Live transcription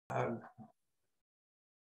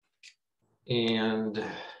And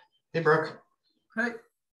hey, Brooke. Hi.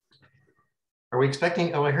 Are we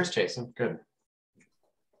expecting? Oh, here's Jason. Good.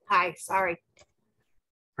 Hi, sorry.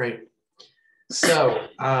 Great. So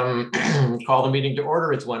call the meeting to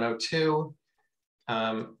order. It's 1:02.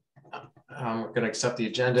 I'm going to accept the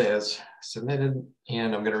agenda as submitted,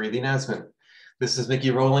 and I'm going to read the announcement. This is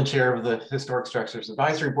Mickey Rowland, Chair of the Historic Structures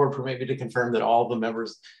Advisory Board. Permit me to confirm that all the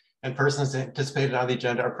members and persons anticipated on the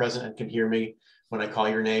agenda are present and can hear me. When I call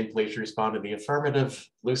your name, please respond to the affirmative.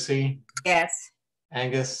 Lucy? Yes.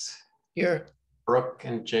 Angus? Here. Brooke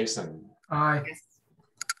and Jason? Aye. Yes.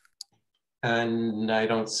 And I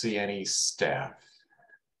don't see any staff.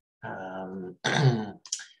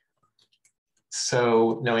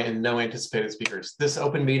 So no anticipated speakers. This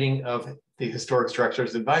open meeting of the Historic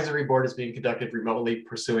Structures Advisory Board is being conducted remotely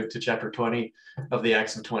pursuant to Chapter 20 of the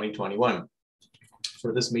Acts of 2021.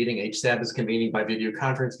 For this meeting, HSAB is convening by video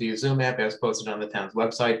conference via Zoom app as posted on the town's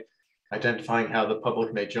website, identifying how the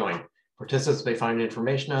public may join. Participants may find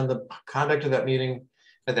information on the conduct of that meeting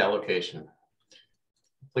at that location.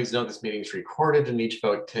 Please note this meeting is recorded and each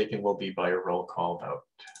vote taken will be by a roll call vote.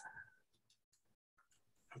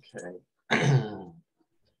 Okay.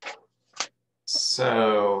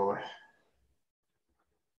 So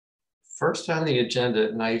first on the agenda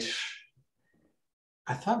tonight,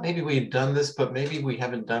 I thought maybe we had done this, but maybe we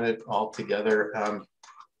haven't done it all together.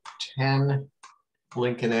 10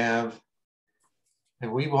 Lincoln Ave.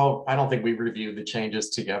 And I don't think we reviewed the changes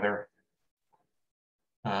together.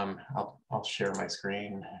 I'll share my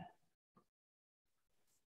screen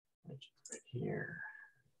right here.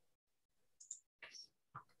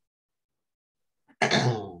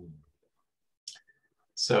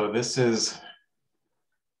 So this is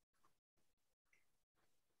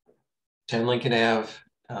 10 Lincoln Ave.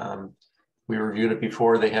 We reviewed it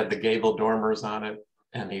before. They had the gable dormers on it,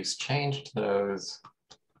 and he's changed those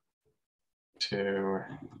to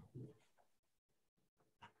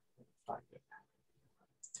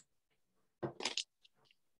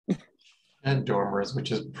and dormers,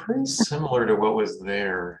 which is pretty similar to what was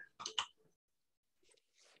there.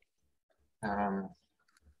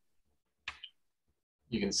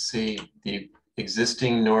 You can see the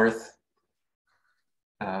existing north.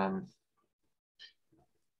 I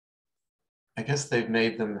guess they've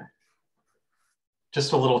made them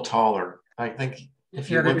just a little taller. I think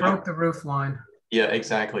if you they broke the roof line. Yeah,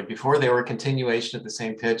 exactly. Before they were a continuation at the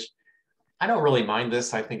same pitch. I don't really mind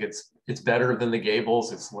this. I think it's better than the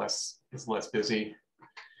gables. It's less busy.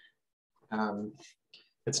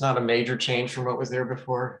 It's not a major change from what was there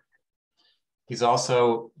before. He's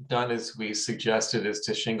also done as we suggested, is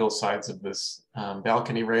to shingle sides of this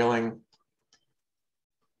balcony railing.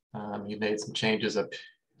 He made some changes up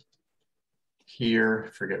here,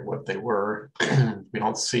 forget what they were. We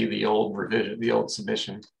don't see the old revision, the old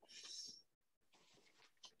submission.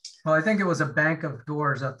 Well, I think it was a bank of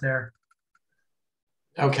doors up there.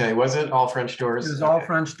 Okay, was it all French doors? It was all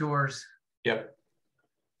French doors. Yep.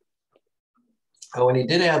 Oh, and he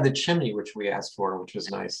did add the chimney, which we asked for, which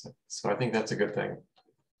was nice. So I think that's a good thing.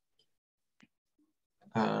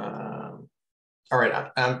 All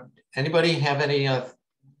right. Anybody have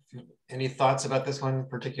any thoughts about this one in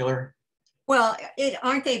particular? Well,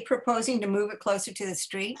 aren't they proposing to move it closer to the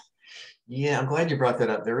street? Yeah, I'm glad you brought that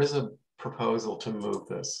up. There is a proposal to move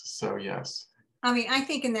this, so yes. I mean, I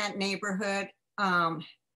think in that neighborhood, you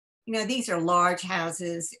know, these are large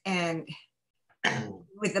houses, and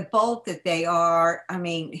with the bulk that they are, I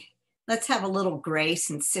mean, let's have a little grace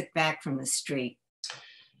and sit back from the street.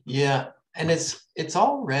 Yeah, and it's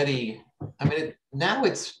already, I mean, now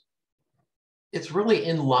it's really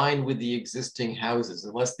in line with the existing houses,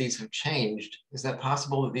 unless these have changed. Is that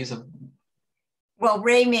possible that these have? Well,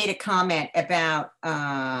 Ray made a comment about,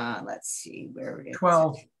 let's see, where it is.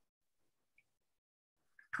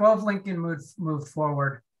 12 Lincoln moved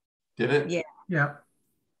forward. Did it? Yeah. Yeah.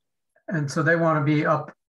 And so they want to be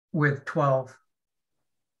up with 12.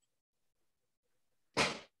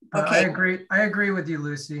 Okay. I agree with you,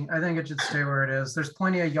 Lucy. I think it should stay where it is. There's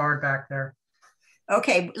plenty of yard back there.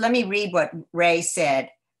 Okay, let me read what Ray said.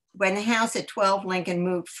 When the house at 12 Lincoln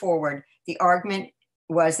moved forward, the argument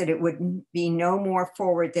was that it would be no more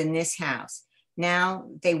forward than this house. Now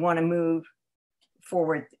they want to move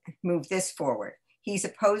this forward. He's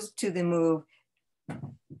opposed to the move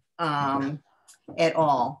at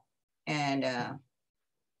all. And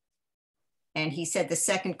he said the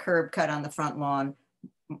second curb cut on the front lawn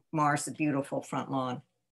mars the beautiful front lawn.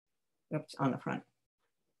 Oops, on the front.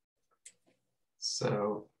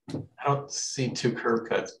 So I don't see 2 curb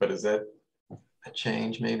cuts, but is that a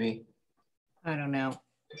change maybe? I don't know.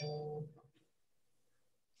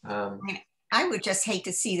 I would just hate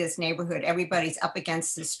to see this neighborhood. Everybody's up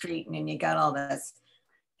against the street and then you got all this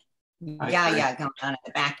yeah going on in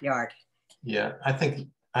the backyard. Yeah, I think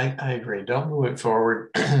I agree. Don't move it forward.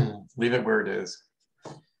 Leave it where it is.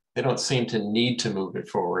 They don't seem to need to move it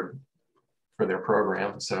forward for their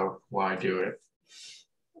program, so why do it?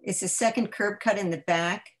 Is the second curb cut in the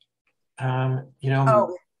back? You know,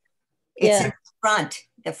 oh, it's in the front.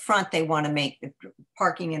 The front, they want to make the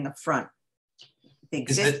parking in the front. The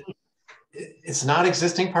existing, it's not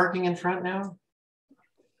existing parking in front now?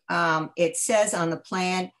 It says on the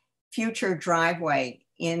plan, future driveway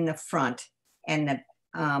in the front, and the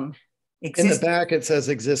in the back it says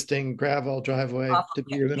existing gravel driveway to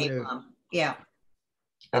be removed. Yeah.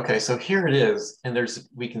 Okay, so here it is, and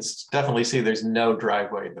we can definitely see there's no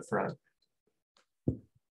driveway in the front.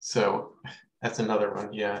 So that's another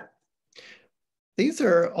one, yeah. These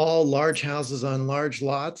are all large houses on large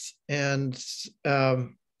lots, and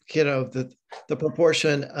you know, the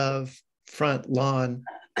proportion of front lawn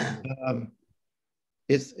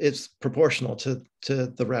it's proportional to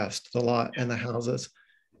the rest, the lot and the houses.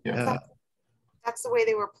 Yeah. That's the way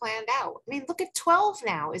they were planned out. I mean, look at 12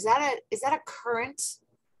 now. Is that a current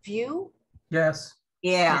view? Yes.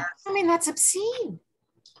 Yeah. I mean, that's obscene.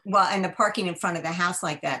 Well, and the parking in front of the house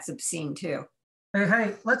like that's obscene too.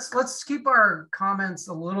 Hey, let's keep our comments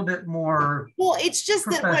a little bit more. Well, it's just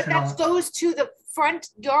that goes to the front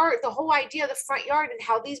yard, the whole idea of the front yard and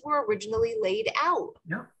how these were originally laid out.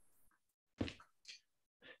 Yeah.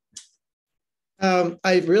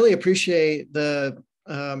 I really appreciate the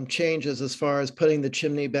changes as far as putting the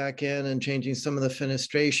chimney back in and changing some of the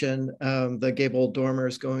fenestration, the gable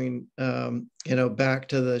dormers going, you know, back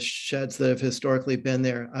to the sheds that have historically been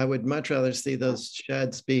there. I would much rather see those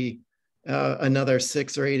sheds be another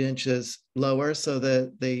 6 or 8 inches lower so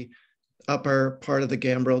that the upper part of the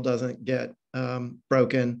gambrel doesn't get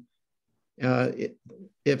broken.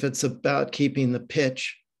 If it's about keeping the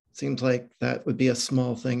pitch, it seems like that would be a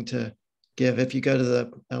small thing to give if you go to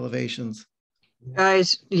the elevations.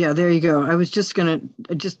 Guys, yeah, there you go. I was just gonna,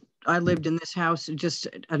 I lived in this house, just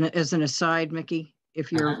as an aside, Mickey,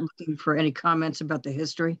 if you're looking for any comments about the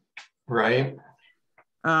history. Right.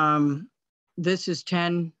 This is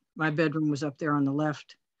 10. My bedroom was up there on the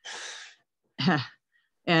left.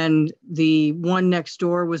 And the one next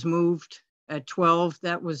door was moved at 12.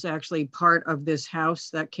 That was actually part of this house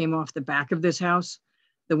that came off the back of this house.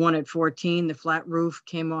 The one at 14, the flat roof,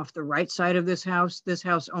 came off the right side of this house. This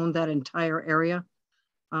house owned that entire area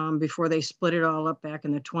before they split it all up back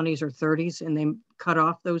in the 20s or 30s, and they cut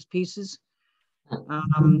off those pieces.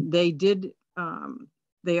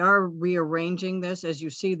 They are rearranging this. As you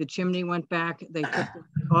see, the chimney went back. They took the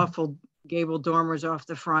awful gable dormers off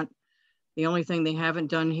the front. The only thing they haven't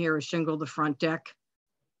done here is shingle the front deck.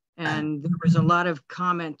 And there was a lot of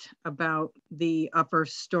comment about the upper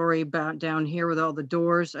story down here with all the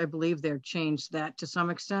doors. I believe they've changed that to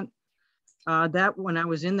some extent. That when I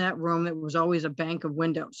was in that room, it was always a bank of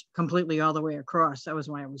windows completely all the way across. That was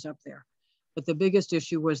why I was up there. But the biggest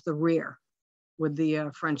issue was the rear with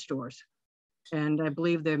the French doors. And I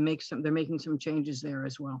believe they're making some changes there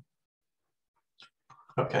as well.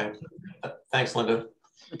 Okay, thanks, Linda.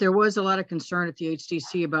 But there was a lot of concern at the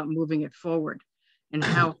HTC about moving it forward and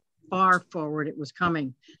how far forward it was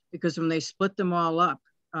coming, because when they split them all up,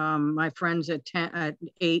 my friends at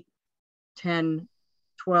 8, 10,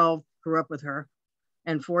 12 grew up with her,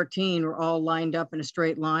 and 14 were all lined up in a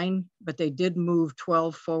straight line, but they did move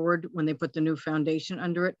 12 forward when they put the new foundation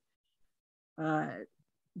under it.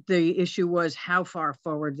 The issue was how far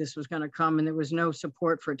forward this was going to come, and there was no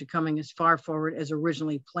support for it to coming as far forward as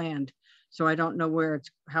originally planned. So I don't know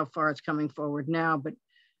how far it's coming forward now, but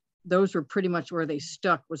those were pretty much where they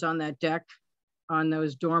stuck, was on that deck, on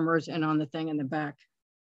those dormers, and on the thing in the back.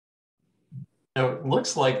 Now, it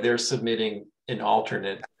looks like they're submitting an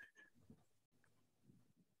alternate.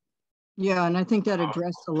 Yeah, and I think that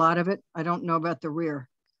addressed a lot of it. I don't know about the rear.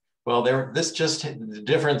 Well, the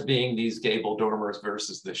difference being these gable dormers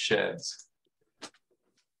versus the sheds.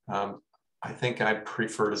 I think I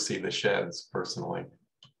prefer to see the sheds personally.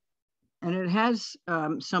 And it has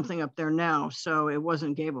something up there now, so it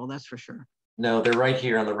wasn't gable, that's for sure. No, they're right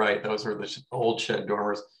here on the right. Those were the old shed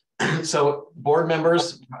dormers. So board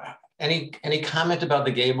members, any comment about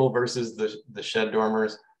the gable versus the shed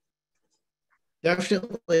dormers?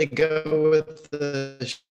 Definitely go with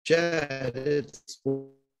the shed. It's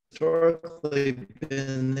historically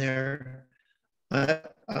been there.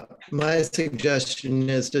 My suggestion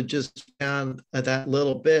is to just down that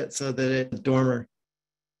little bit so that the dormer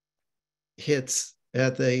hits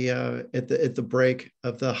at the break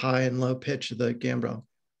of the high and low pitch of the gambrel.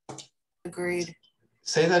 Agreed.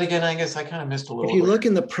 Say that again, Angus. I kind of missed a little If you bit. look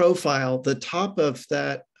in the profile, the top of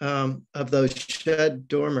that, of those shed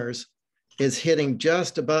dormers is hitting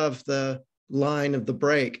just above the line of the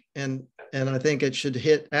break. And I think it should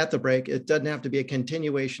hit at the break. It doesn't have to be a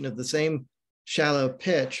continuation of the same shallow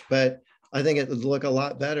pitch, but I think it would look a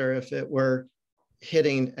lot better if it were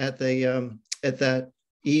hitting at the at that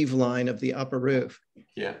eave line of the upper roof.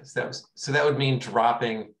 Yeah, so that would mean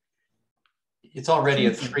dropping. It's already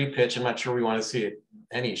a 3 pitch. I'm not sure we want to see it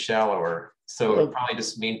any shallower. So it would probably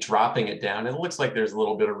just mean dropping it down. It looks like there's a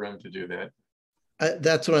little bit of room to do that.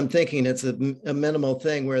 That's what I'm thinking. It's a minimal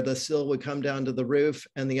thing where the sill would come down to the roof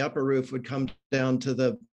and the upper roof would come down to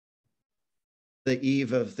the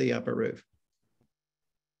eave of the upper roof.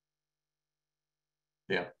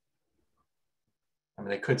 Yeah. I mean,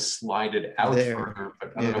 they could slide it out There. further,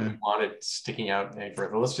 but I don't know if we want it sticking out any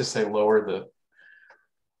further. Let's just say lower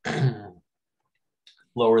the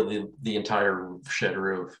lower the entire shed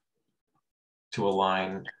roof to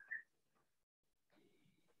align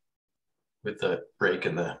with the break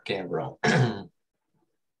in the gambrel.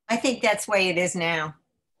 I think that's the way it is now.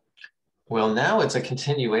 Well, now it's a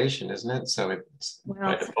continuation, isn't it? So it's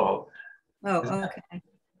by default, Oh, Isn't okay.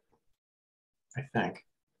 I think.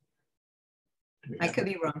 I could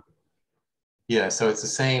be wrong. Yeah, so it's the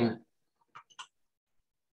same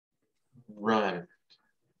run.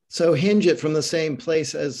 So hinge it from the same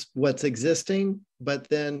place as what's existing, but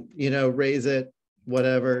then, you know, raise it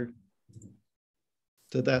whatever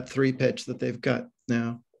to that 3 pitch that they've got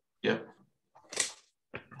now. Yep.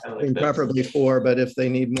 I I like mean, that. preferably 4, but if they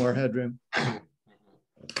need more headroom.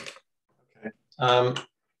 Okay.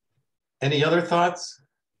 Any other thoughts?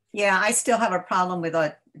 Yeah, I still have a problem with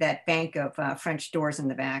that bank of French doors in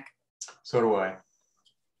the back. So do I.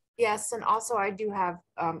 Yes, and also I do have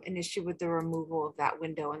an issue with the removal of that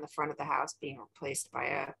window in the front of the house being replaced by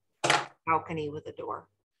a balcony with a door.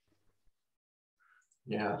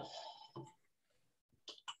 Yeah.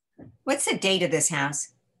 What's the date of this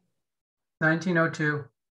house? 1902.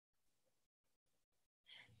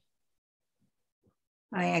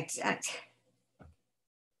 I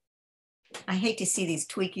hate to see these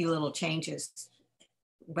tweaky little changes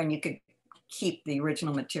when you could keep the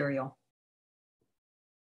original material.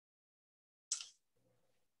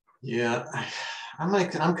 Yeah,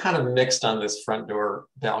 I'm kind of mixed on this front door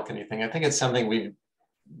balcony thing. I think it's something we've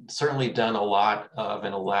certainly done a lot of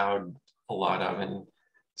and allowed a lot of, and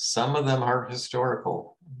some of them are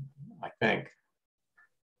historical, I think.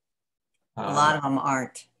 A lot of them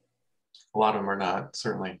aren't. A lot of them are not,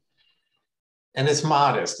 certainly. And it's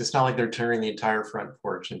modest. It's not like they're turning the entire front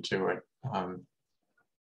porch into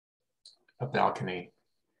a balcony,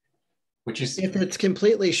 which is. If it's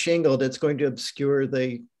completely shingled, it's going to obscure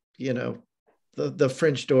the, you know, the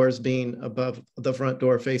French doors being above the front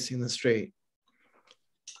door facing the street.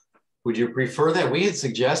 Would you prefer that? We had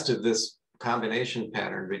suggested this combination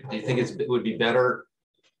pattern, but do you think it would be better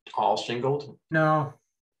all shingled? No,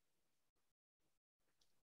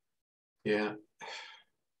 Yeah.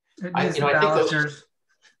 it I needs think balusters.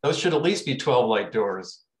 those should at least be 12 light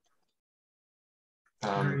doors.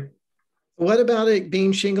 Agreed. What about it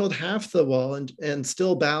being shingled half the wall and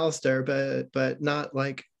still baluster, but not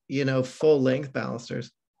like, you know, full length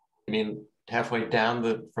balusters? I mean, halfway down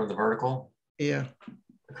from the vertical Yeah.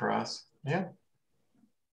 across. Yeah.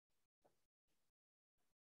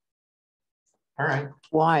 All right.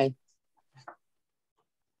 Why?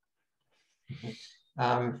 It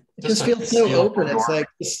just feels so open. It's like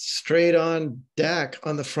just straight on deck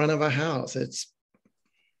on the front of a house.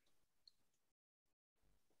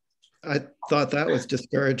 I thought that was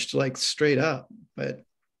discouraged, like straight up, but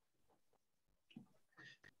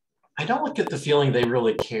I don't get the feeling they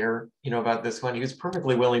really care, you know, about this one. He was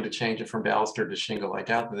perfectly willing to change it from baluster to shingle. I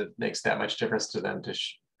doubt that it makes that much difference to them to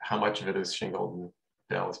how much of it is shingled and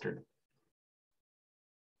balustered.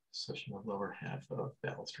 Especially the lower half of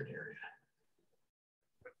balustered area.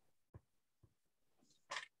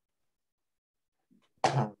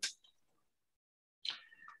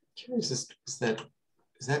 Curious, are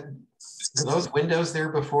those windows there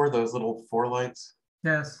before, those little 4 lights?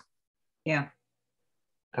 Yes. Yeah.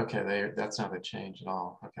 Okay, that's not a change at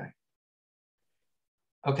all. Okay.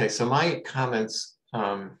 Okay, so my comments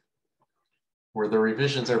where the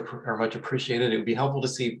revisions are much appreciated. It would be helpful to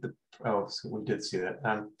see so we did see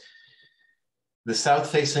that. The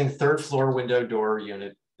south-facing 3rd floor window door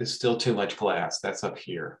unit is still too much glass. That's up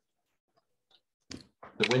here.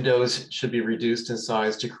 The windows should be reduced in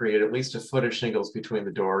size to create at least a foot of shingles between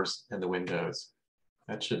the doors and the windows.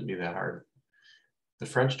 That shouldn't be that hard. The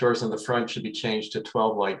French doors in the front should be changed to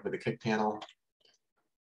 12 light with a kick panel.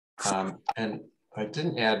 And I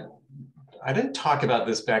didn't add I didn't talk about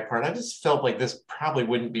this back part. I just felt like this probably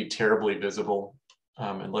wouldn't be terribly visible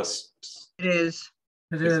unless. It is.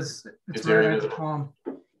 It is. it's It's very right at the visible. palm.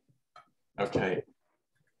 Okay.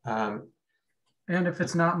 And if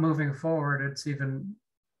it's not moving forward, it's even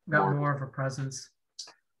got more of a presence.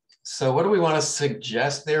 So what do we want to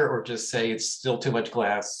suggest there, or just say it's still too much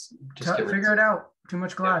glass? Just get rid- Figure it out. Too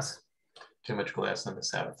much glass. Too much glass on the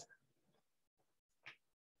south.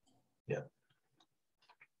 Yeah.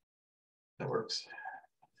 That works.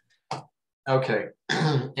 Okay.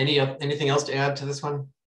 Anything else to add to this one?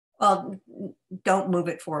 Well, don't move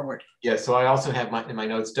it forward. Yeah, so I also have in my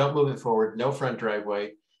notes, don't move it forward, no front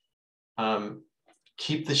driveway.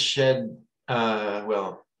 Keep the shed,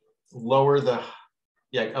 well, lower the,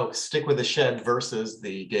 stick with the shed versus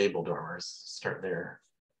the gable dormers, start there.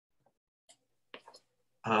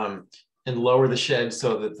 And lower the shed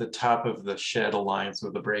so that the top of the shed aligns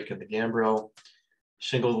with the break in the gambrel.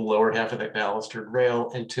 Shingle the lower half of that balustered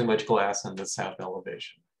rail, and too much glass on the south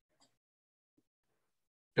elevation.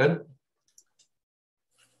 Good?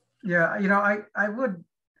 Yeah, I would,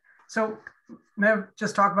 so may I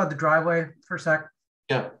just talk about the driveway for a sec?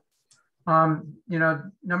 Yeah.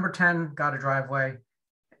 Number 10 got a driveway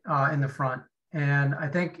in the front. And I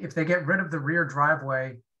think if they get rid of the rear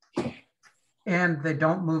driveway and they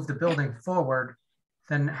don't move the building forward,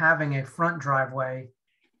 then having a front driveway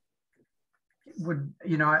would,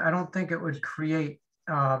 I don't think it would create,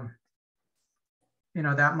 that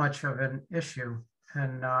much of an issue.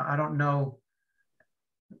 And I don't know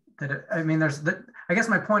that, I guess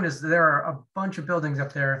my point is there are a bunch of buildings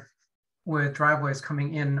up there with driveways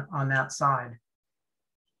coming in on that side.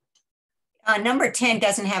 Number 10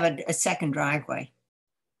 doesn't have a second driveway.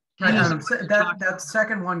 Right, that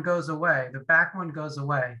second one goes away. The back one goes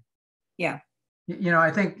away. Yeah.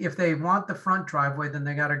 I think if they want the front driveway, then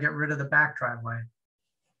they got to get rid of the back driveway.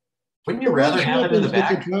 Wouldn't you rather have it in the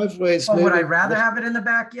back? Would I rather have it in the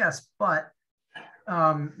back? Yes, but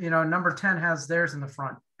number 10 has theirs in the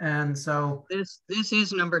front, and so This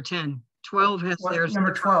is number 10. 12 has theirs.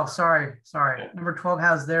 Number 12, sorry. Number 12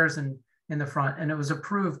 has theirs in the front, and it was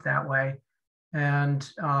approved that way. And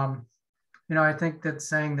I think that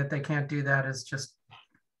saying that they can't do that is just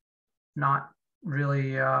not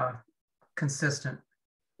really consistent.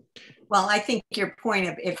 Well, I think your point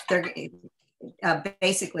of if they're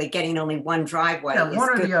basically getting only one driveway. Yeah, one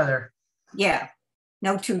or good. the other. Yeah,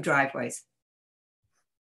 no two driveways.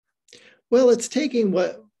 Well, it's taking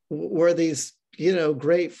what were these,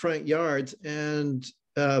 great front yards and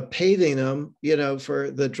paving them,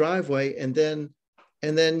 for the driveway, and then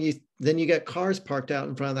you get cars parked out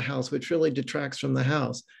in front of the house, which really detracts from the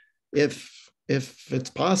house. If it's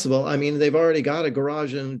possible, I mean, they've already got a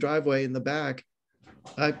garage and a driveway in the back.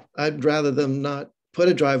 I'd rather them not put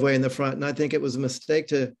a driveway in the front, and I think it was a mistake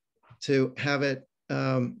to have it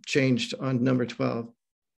changed on number 12.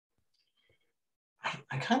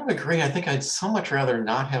 I kind of agree. I think I'd so much rather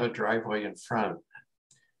not have a driveway in front.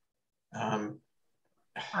 I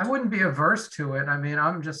wouldn't be averse to it. I mean,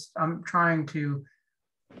 I'm trying to,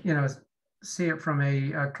 see it from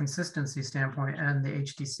a consistency standpoint, and the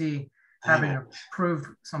HDC having approved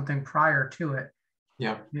something prior to it.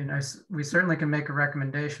 Yeah. We certainly can make a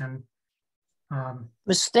recommendation.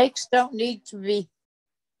 Mistakes don't need to be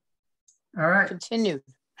all right. continued.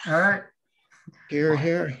 All right.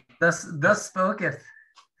 Here. Thus spoketh.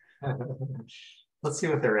 Let's see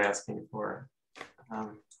what they're asking for.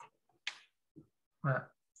 But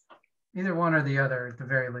either one or the other, at the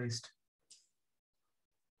very least.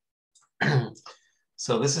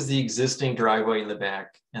 So this is the existing driveway in the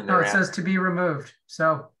back, and No, it says to be removed.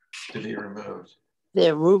 So to be removed.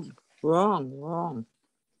 They're wrong.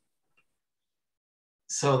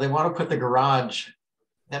 So they want to put the garage.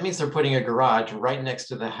 That means they're putting a garage right next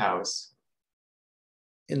to the house.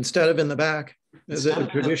 Instead of in the back, as it would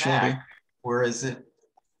traditionally be. Whereas it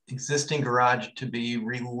existing garage to be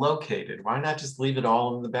relocated. Why not just leave it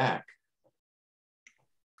all in the back?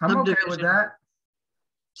 I'm okay with that.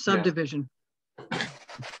 Subdivision.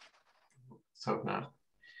 Let's hope not.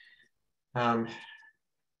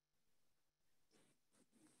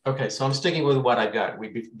 Okay, so I'm sticking with what I got.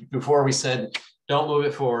 Before we said don't move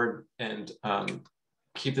it forward and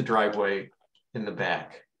keep the driveway in the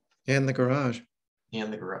back. And the garage.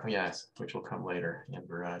 And the garage, yes, which will come later, and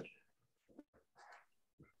garage.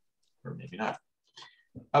 Or maybe not.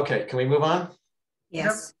 Okay, can we move on?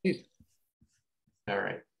 Yes. Yep. All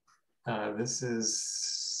right. This is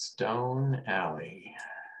Stone Alley.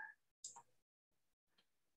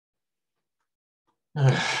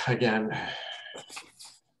 Again.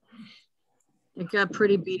 It got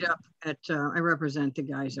pretty beat up at, I represent the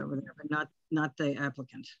guys over there, but not the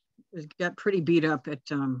applicant. it got pretty beat up at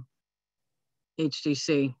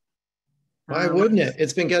HTC. Why wouldn't it?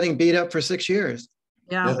 It's been getting beat up for 6 years.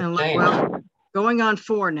 Yeah, Doesn't and change. well, going on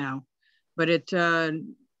 4 now, but it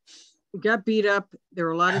got beat up. There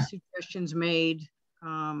were a lot of suggestions made.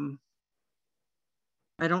 I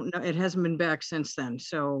don't know, it hasn't been back since then,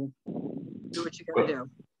 so do what you gotta do.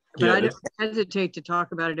 But Yeah, I don't hesitate to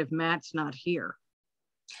talk about it if Matt's not here.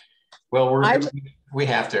 Well, I we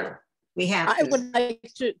have to. We have I to. would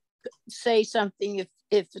like to say something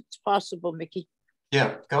if it's possible, Mickey.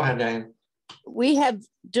 Yeah, go ahead, Diane. We have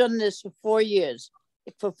done this for 4 years.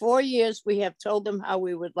 For 4 years, we have told them how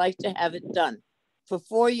we would like to have it done. For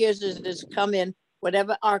 4 years, it has come in,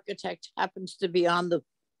 whatever architect happens to be on the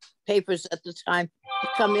papers at the time,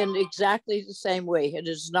 come in exactly the same way. It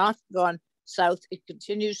has not gone south. It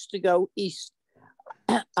continues to go east.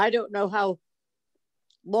 I don't know how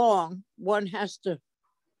long one has to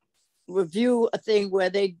review a thing where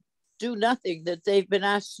they do nothing that they've been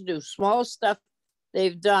asked to do. Small stuff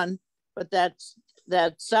they've done, but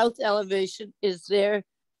that south elevation is there.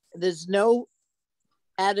 There's no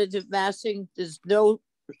additive massing. There's no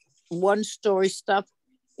one-story stuff.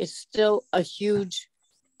 It's still a huge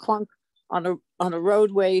clunk on a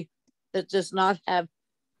roadway that does not have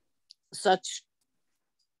such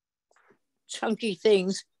chunky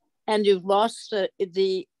things, and you've lost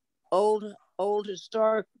the old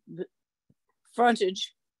historic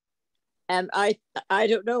frontage. And I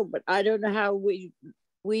don't know, but I don't know how we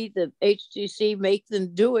the HTC make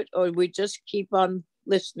them do it, or we just keep on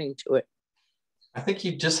listening to it. I think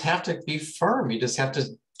you just have to be firm. You just have to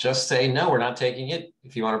just say, no, we're not taking it.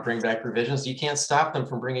 If you want to bring back revisions, you can't stop them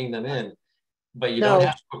from bringing them in, but you don't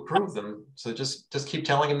have to approve them. So just keep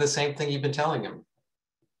telling them the same thing you've been telling them.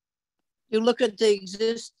 You look at the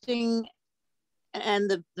existing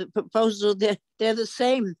and the proposal, they're the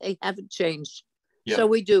same. They haven't changed. Yeah. So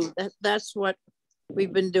we do. That's what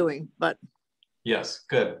we've been doing. But yes,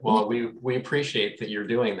 good. Well, we appreciate that you're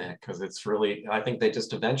doing that, because it's really, I think they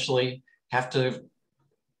just eventually have to,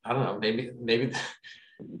 I don't know, maybe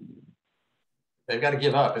they've got to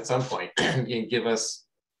give up at some point and give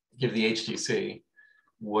the HTC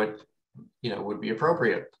what would be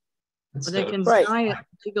appropriate. Well, they can deny it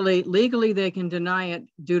legally. They can deny it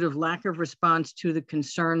due to lack of response to the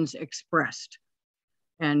concerns expressed,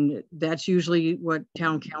 and that's usually what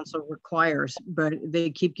town council requires. But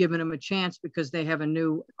they keep giving them a chance because they have a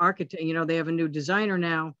new architect. They have a new designer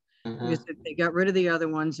now, because they got rid of the other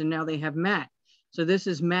ones, and now they have Matt. So this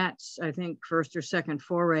is Matt's, I think, first or second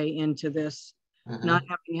foray into this, not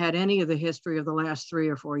having had any of the history of the last 3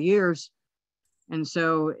 or 4 years. And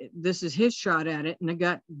so this is his shot at it, and it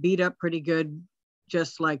got beat up pretty good,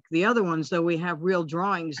 just like the other ones, though we have real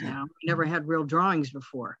drawings now. We never had real drawings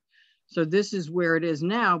before. So this is where it is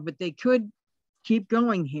now, but they could keep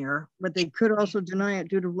going here, but they could also deny it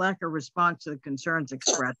due to lack of response to the concerns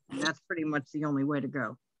expressed. And that's pretty much the only way to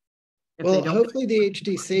go. Well, hopefully the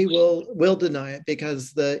HTC will deny it,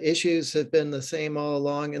 because the issues have been the same all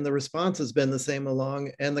along, and the response has been the same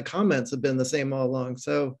along, and the comments have been the same all along.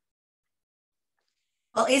 So,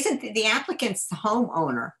 well, isn't the applicant's the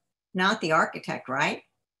homeowner, not the architect, right?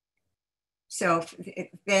 So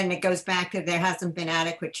then it goes back to there hasn't been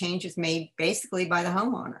adequate changes made basically by the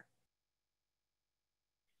homeowner.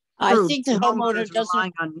 I think the homeowner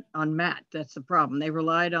doesn't rely on Matt. That's the problem. They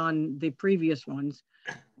relied on the previous ones.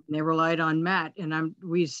 And they relied on Matt, and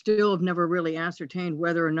we still have never really ascertained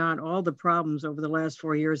whether or not all the problems over the last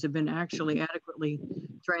 4 years have been actually adequately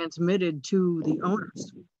transmitted to the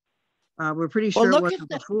owners. We're pretty sure it wasn't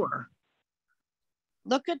before.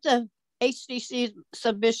 Look at the HTC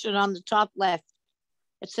submission on the top left.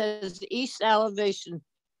 It says the east elevation,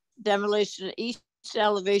 demolition, east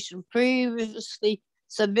elevation previously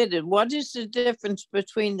submitted. What is the difference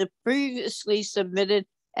between the previously submitted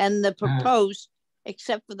and the proposed,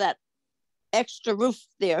 except for that extra roof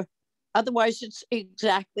there? Otherwise, it's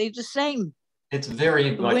exactly the same. It's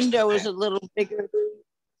very the much window is a little bigger.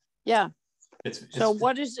 Yeah. So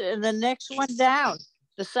what is it? And the next one down,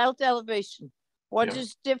 the south elevation. What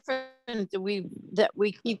is different that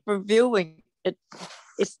we keep reviewing?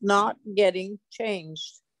 It's not getting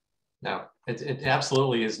changed. No, it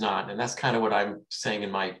absolutely is not. And that's kind of what I'm saying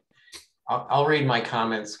in my, I'll read my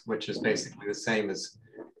comments, which is basically the same as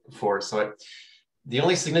before. So the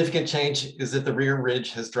only significant change is that the rear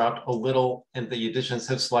ridge has dropped a little and the additions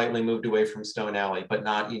have slightly moved away from Stone Alley, but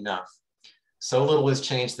not enough. So little has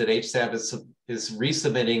changed that HSAB is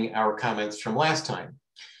resubmitting our comments from last time.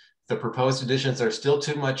 The proposed additions are still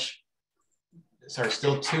too much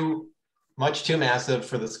too massive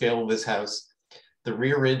for the scale of this house. The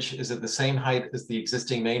rear ridge is at the same height as the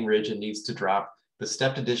existing main ridge and needs to drop. The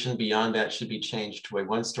stepped addition beyond that should be changed to a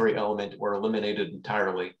one-story element or eliminated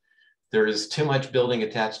entirely. There is too much building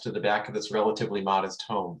attached to the back of this relatively modest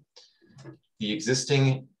home. The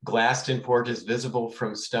existing glassed-in porch is visible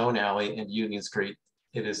from Stone Alley and Union Street.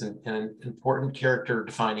 It is an important character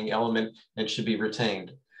defining element and should be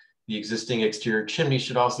retained. The existing exterior chimney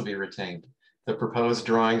should also be retained. The proposed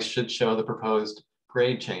drawings should show the proposed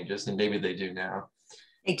grade changes, and maybe they do now.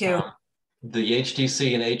 They do. The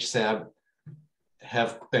HDC and HSAB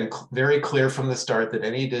have been very clear from the start that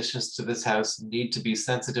any additions to this house need to be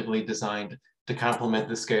sensitively designed to complement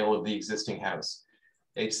the scale of the existing house.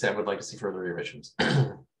 HSAB would like to see further revisions.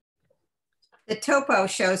 The topo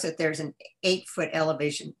shows that there's an 8-foot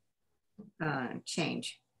elevation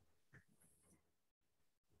change.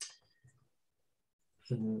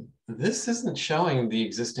 This isn't showing the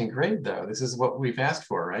existing grade though. This is what we've asked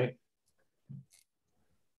for, right?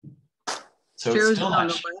 So it's still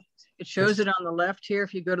not. It shows it on the left here.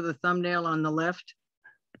 If you go to the thumbnail on the left,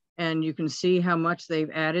 and you can see how much they've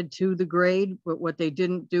added to the grade, but what they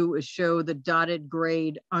didn't do is show the dotted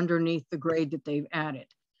grade underneath the grade that they've added.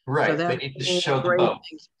 Right, So they need to show the both.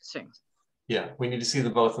 Yeah, we need to see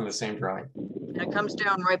them both in the same drawing. And it comes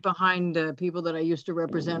down right behind people that I used to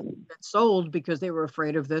represent that sold because they were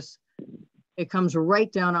afraid of this. It comes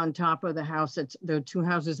right down on top of the house. It's the two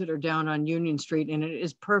houses that are down on Union Street, and it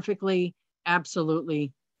is perfectly,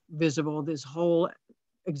 absolutely visible, this whole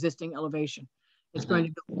existing elevation. It's going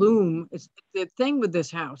to loom. It's the thing with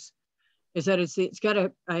this house is that it's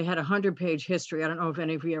got I had a 100-page history. I don't know if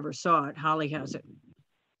any of you ever saw it. Holly has it.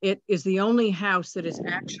 It is the only house that is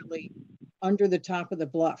actually under the top of the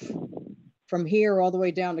bluff from here all the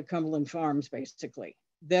way down to Cumberland Farms, basically.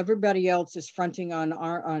 Everybody else is fronting on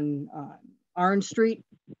Orange Street,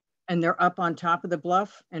 and they're up on top of the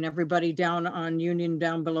bluff, and everybody down on Union,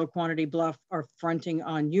 down below Quantity Bluff, are fronting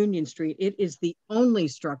on Union Street. It is the only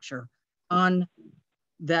structure on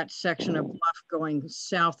that section of bluff going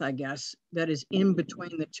south, I guess, that is in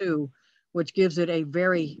between the two, which gives it a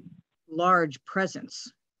very large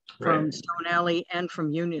presence from Stone Alley and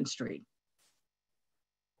from Union Street.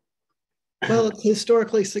 Well, it's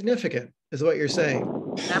historically significant, is what you're saying.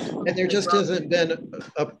 Absolutely. And there just hasn't been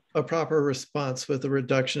a proper response with the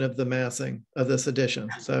reduction of the massing of this addition.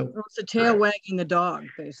 So Well, it's a tail wagging the dog,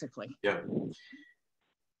 basically. Yeah.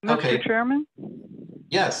 Mr. Chairman?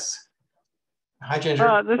 Yes. Hi, Ginger.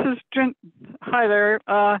 Hi there.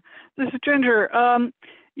 This is Ginger.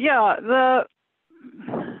 Yeah,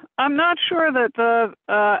 I'm not sure that the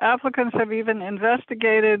applicants have even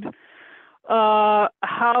investigated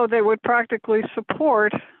how they would practically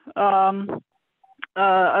support the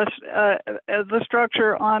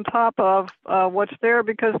structure on top of what's there,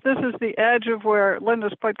 because this is the edge of where,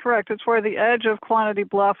 Linda's quite correct, it's where the edge of Quantity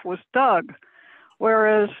Bluff was dug,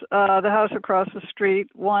 whereas the house across the street,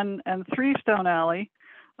 1 and 3 Stone Alley,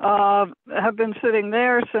 have been sitting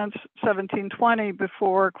there since 1720,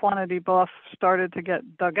 before Quantity Bluff started to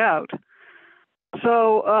get dug out.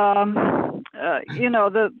 So, you know,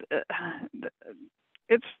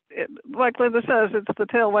 like Linda says, it's the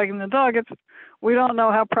tail wagging the dog. We don't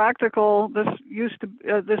know how practical this is.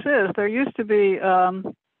 There used to be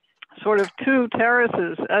sort of 2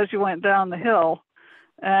 terraces as you went down the hill,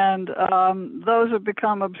 and those have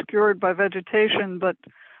become obscured by vegetation. But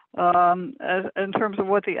in terms of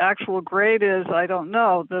what the actual grade is, I don't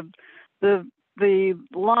know. The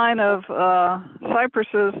line of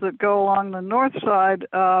cypresses that go along the north side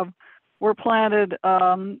were planted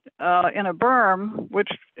in a berm,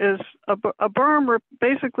 which is a berm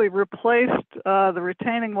basically replaced the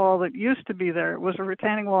retaining wall that used to be there. It was a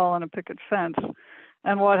retaining wall and a picket fence.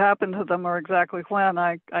 And what happened to them or exactly when,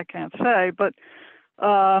 I can't say. But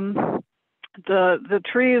the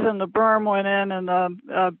trees and the berm went in,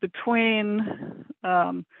 and between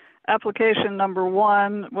application number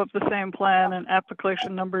 1 of the same plan and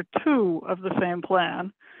application number 2 of the same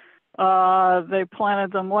plan, they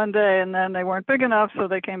planted them one day, and then they weren't big enough, so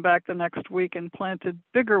they came back the next week and planted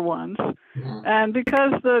bigger ones. And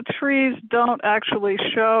because the trees don't actually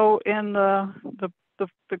show in the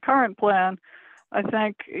current plan, I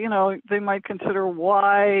think, you know, they might consider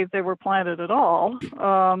why they were planted at all,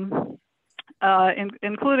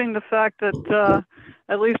 including the fact that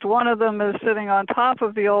at least one of them is sitting on top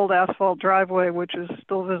of the old asphalt driveway, which is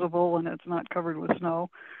still visible and it's not covered with snow,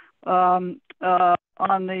 on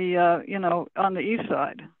the you know, on the east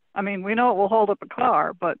side. I mean, we know it will hold up a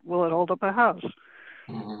car, but will it hold up a house?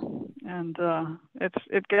 And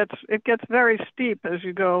it gets very steep as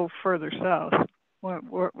you go further south.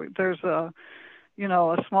 There's a, you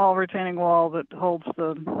know, a small retaining wall that holds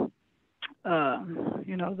the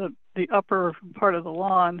you know, the upper part of the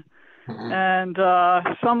lawn, And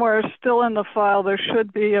somewhere still in the file, there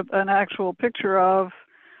should be an actual picture of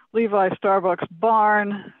Levi Starbucks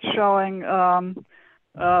barn showing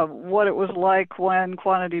what it was like when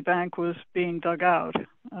Quantity Bank was being dug out.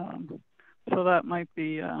 So that might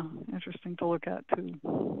be interesting to look at too. I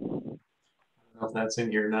don't know if that's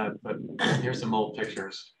in here or not, but here's some old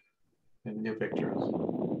pictures and new pictures.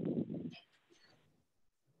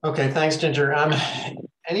 Okay, thanks, Ginger.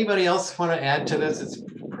 Anybody else want to add to this? It's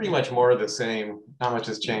pretty much more of the same. Not much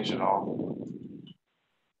has changed at all.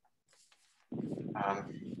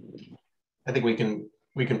 I think we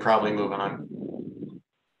can probably move on.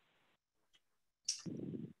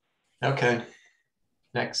 Okay,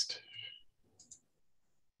 next,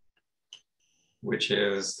 which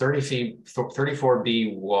is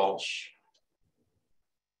 34B Walsh.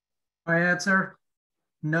 My answer,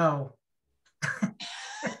 no.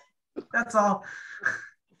 That's all.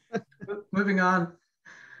 Moving on.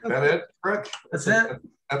 Is that it, Brooke? That's it.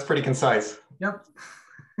 That's pretty concise. Yep.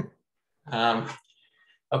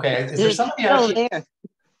 Okay, is there There's somebody still actually, there.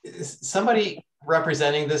 is somebody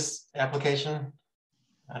representing this application?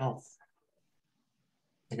 I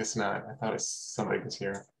guess not. I thought somebody was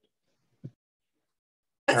here.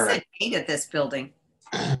 What's All the right. date of this building?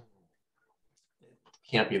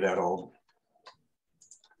 Can't be that old.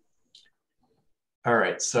 All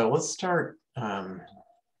right, so let's start.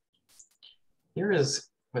 Here is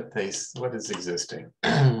what is existing.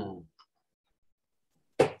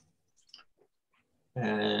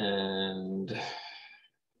 And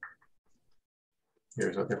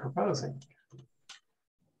here's what they're proposing.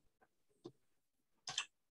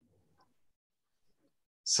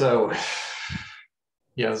 So,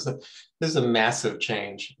 yeah, this is a massive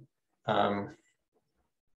change. You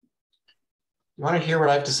want to hear what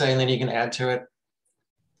I have to say, and then you can add to it?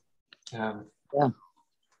 Yeah.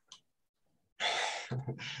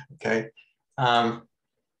 Okay.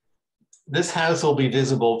 This house will be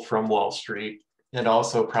visible from Wall Street and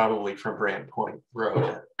also probably from Brant Point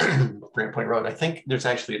Road. Brant Point Road. I think there's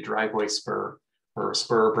actually a driveway spur or a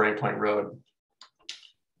spur of Brant Point Road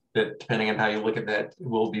that, depending on how you look at that,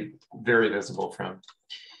 will be very visible from.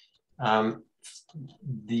 Okay,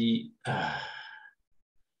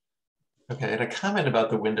 I had a comment about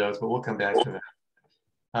the windows, but we'll come back to that.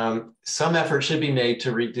 Some effort should be made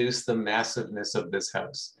to reduce the massiveness of this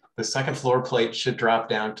house. The second floor plate should drop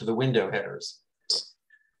down to the window headers.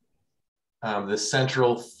 The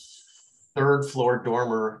central third floor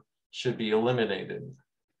dormer should be eliminated.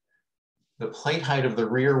 The plate height of the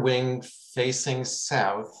rear wing facing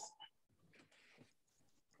south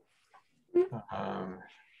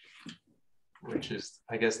which is,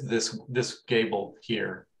 I guess, this gable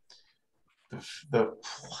here. The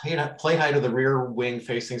plate height of the rear wing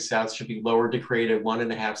facing south should be lowered to create a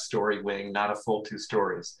 1.5 story wing, not a full 2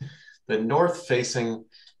 stories. The north facing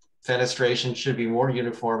fenestration should be more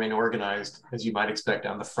uniform and organized, as you might expect,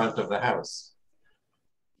 on the front of the house.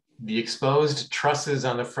 The exposed trusses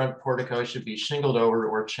on the front portico should be shingled over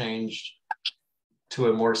or changed to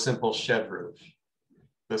a more simple shed roof.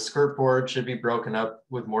 The skirt board should be broken up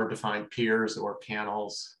with more defined piers or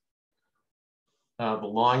panels. The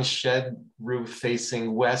long shed roof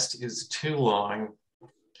facing west is too long.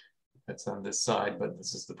 That's on this side, but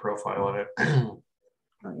this is the profile of it. Oh,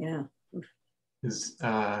 yeah. Is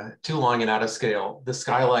too long and out of scale. The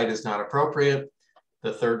skylight is not appropriate.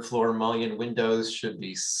 The third floor mullion windows should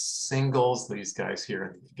be singles. These guys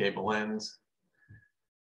here at the gable ends.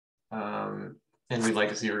 And we'd like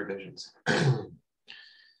to see revisions.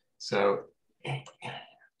 So, you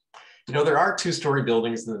know, there are 2-story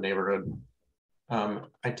buildings in the neighborhood.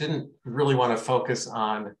 I didn't really want to focus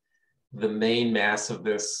on the main mass of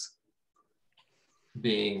this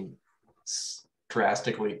being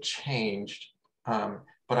drastically changed,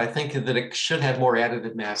 but I think that it should have more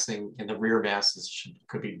additive massing, and the rear masses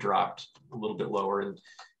could be dropped a little bit lower,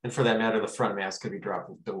 and for that matter, the front mass could be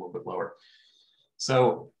dropped a little bit lower.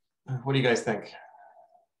 So, what do you guys think?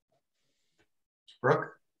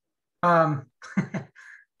 Brooke?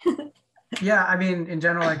 Yeah, I mean, in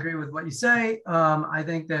general, I agree with what you say. I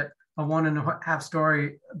think that a 1.5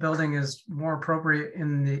 story building is more appropriate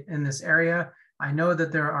in this area. I know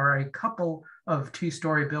that there are a couple of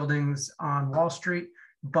 2-story buildings on Wall Street,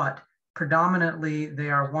 but predominantly they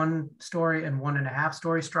are 1 story and 1.5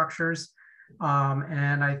 story structures.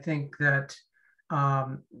 And I think that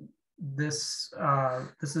this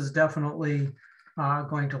is definitely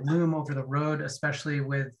going to loom over the road, especially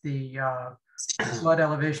with the flood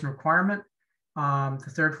elevation requirement.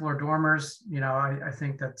 The third floor dormers, you know, I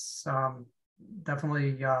think that's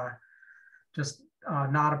definitely just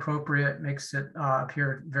not appropriate, makes it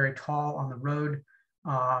appear very tall on the road.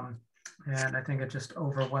 And I think it just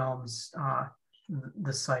overwhelms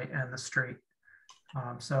the site and the street.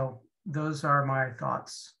 So those are my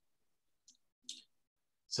thoughts.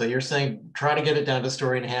 So you're saying try to get it down to 1.5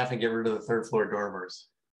 stories and get rid of the 3rd floor dormers.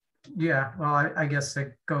 Yeah, well, I guess they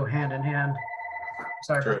go hand in hand.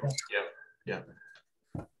 Sorry. True. Yeah.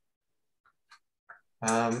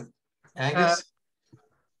 Angus,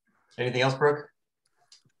 anything else, Brooke?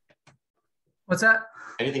 What's that?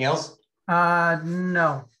 Anything else?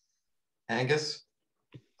 No. Angus?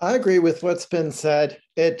 I agree with what's been said.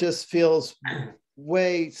 It just feels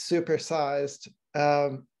way supersized.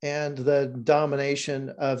 And the domination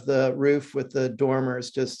of the roof with the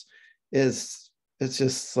dormers it's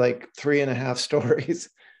just like 3.5 stories.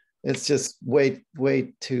 It's just way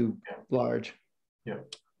too large. Yeah.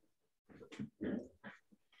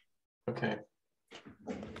 Okay.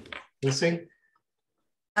 Lucy?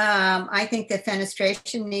 I think the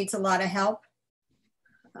fenestration needs a lot of help.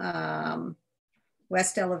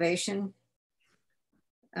 West elevation.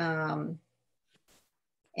 I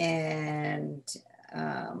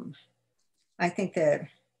think the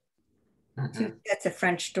 2 sets of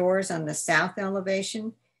French doors on the south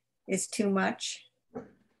elevation is too much.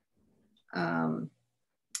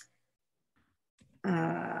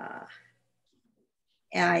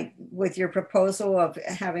 With your proposal of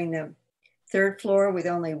having the 3rd floor with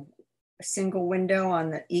only a single window on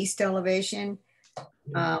the east elevation,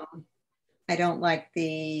 I don't like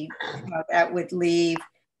that would leave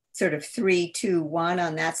sort of 3, 2, 1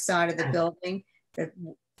 on that side of the building. The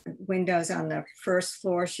windows on the 1st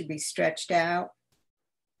floor should be stretched out.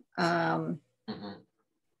 I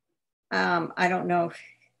don't know if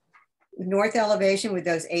north elevation, would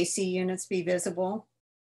those AC units be visible?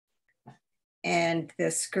 And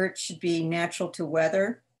the skirt should be natural to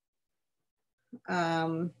weather.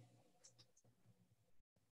 That's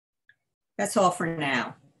all for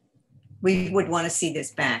now. We would want to see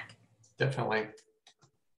this back. Definitely.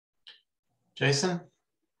 Jason?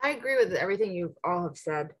 I agree with everything you all have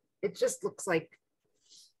said. It just looks like,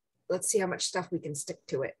 let's see how much stuff we can stick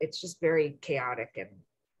to it. It's just very chaotic and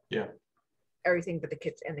yeah, everything but the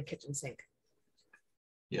kitchen and the kitchen sink.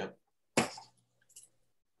 Yeah.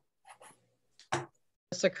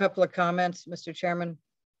 Just a couple of comments, Mr. Chairman.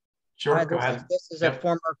 Sure, go ahead.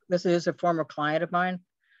 This is a former client of mine.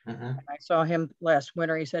 I saw him last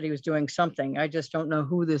winter. He said he was doing something. I just don't know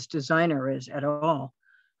who this designer is at all.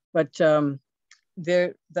 But all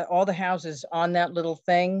the houses on that little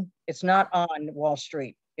thing, it's not on Wall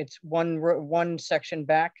Street. It's one section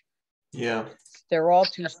back. Yeah. They're all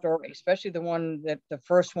 2 stories, especially the one that the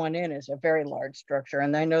first one in is a very large structure.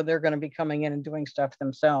 And I know they're going to be coming in and doing stuff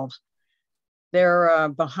themselves. They're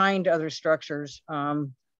behind other structures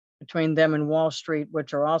between them and Wall Street,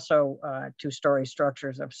 which are also 2-story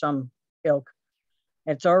structures of some ilk.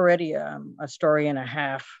 It's already a 1.5 stories.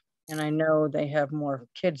 And I know they have more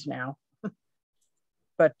kids now,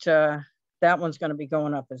 but that one's going to be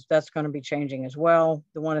going up. That's going to be changing as well.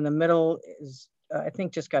 The one in the middle is, I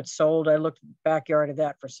think, just got sold. I looked at the backyard of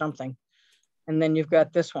that for something. And then you've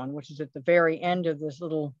got this one, which is at the very end of this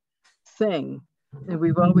little thing. And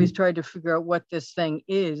we've always tried to figure out what this thing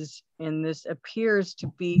is. And this appears to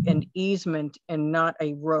be an easement and not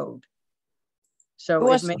a road.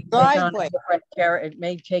 So it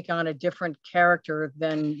may take on a different character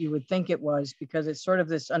than you would think it was, because it's sort of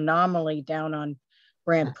this anomaly down on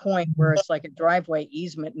Brant Point where it's like a driveway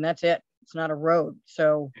easement and that's it. It's not a road.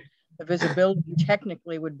 So the visibility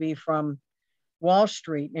technically would be from Wall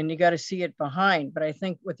Street and you got to see it behind. But I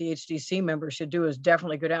think what the HDC members should do is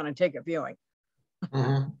definitely go down and take a viewing.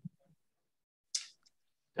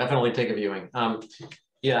 Definitely take a viewing.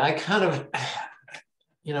 Yeah, I kind of,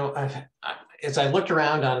 as I looked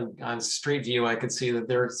around on Street View, I could see that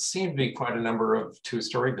there seemed to be quite a number of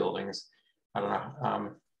 2-story buildings. I don't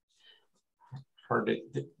know.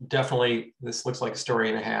 Definitely, this looks like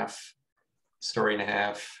 1.5 stories,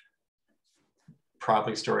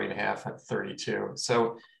 probably 1.5 stories at 32.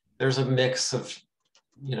 So there's a mix of,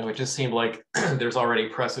 it just seemed like there's already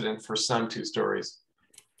precedent for some 2 stories.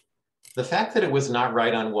 The fact that it was not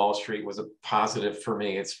right on Wall Street was a positive for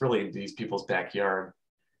me. It's really these people's backyard.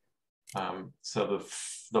 So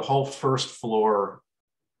the whole 1st floor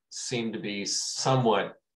seemed to be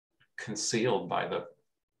somewhat concealed by the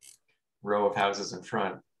row of houses in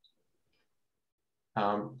front.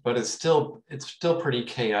 But it's still pretty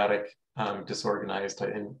chaotic, disorganized,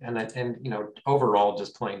 and overall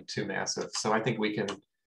just plain too massive. So I think we can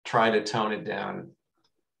try to tone it down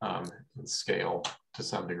in scale to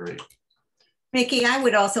some degree. Mickey, I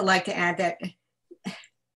would also like to add that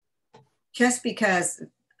just because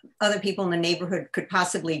other people in the neighborhood could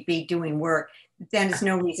possibly be doing work, then there's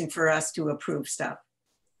no reason for us to approve stuff.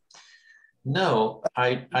 No,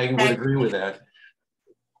 I would agree with that.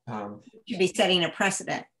 Should be setting a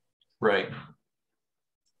precedent. Right.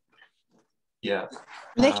 Yeah.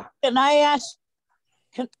 Nikki, can I ask,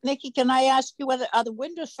 Nikki, can I ask you whether are the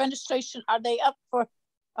windows fenestration, are they up for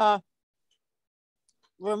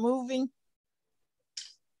removing?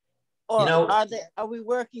 Or are we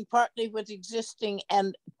working partly with existing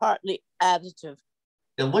and partly additive?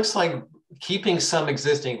 It looks like keeping some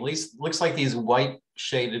existing, at least looks like these white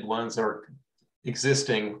shaded ones are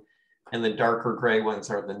existing and the darker gray ones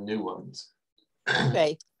are the new ones.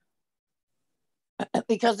 Okay.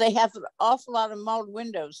 Because they have an awful lot of mulled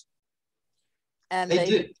windows. And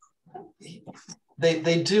they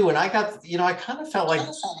do. And I got, you know, I kind of felt like,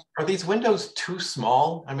 are these windows too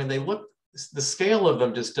small? I mean, they look, the scale of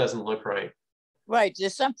them just doesn't look right. Right.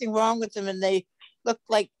 There's something wrong with them and they look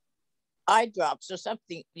like eye drops or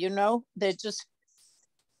something, you know, they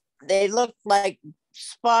look like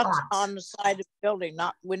spots on the side of the building,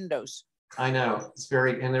 not windows. I know, it's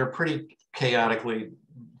very, and they're pretty chaotically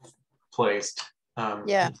placed.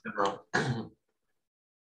 Yeah. In general.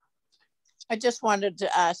 I just wanted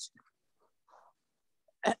to ask.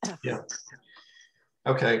 Yeah.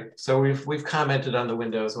 Okay, so we've commented on the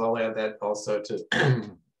windows. I'll add that also to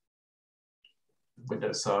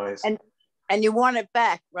window size. And you want it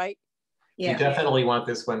back, right? Yeah. You definitely want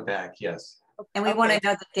this one back, yes. And we want to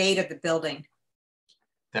know the date of the building.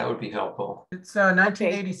 That would be helpful. It's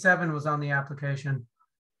 1987 was on the application.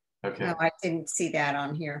 Okay. No, I didn't see that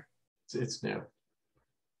on here. It's new.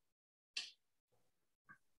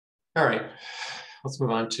 All right, let's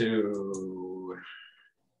move on to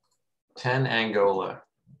 10 Angola.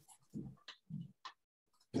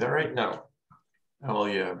 Is that right? No. Oh, well,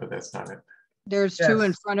 yeah, but that's not it. There's two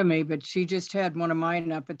in front of me, but she just had one of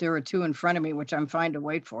mine up, but there are two in front of me, which I'm fine to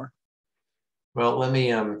wait for. Well, let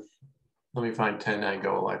me find 10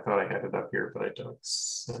 Angola. I thought I had it up here, but I don't.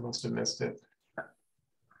 I must have missed it.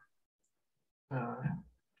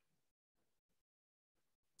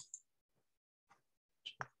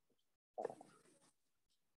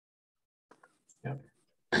 Yep.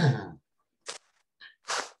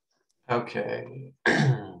 Okay.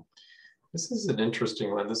 This is an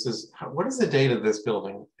interesting one. This is, what is the date of this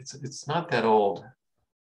building? It's not that old.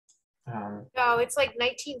 No, it's like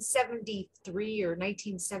 1973 or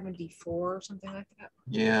 1974 or something like that.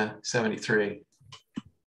 Yeah, 73.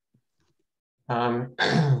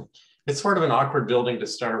 It's sort of an awkward building to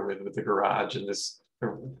start with the garage and this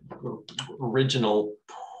original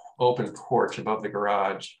open porch above the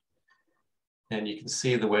garage. And you can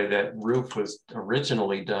see the way that roof was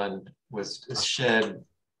originally done was a shed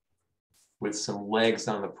with some legs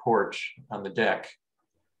on the porch on the deck.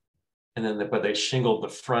 And then, but they shingled the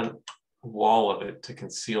front wall of it to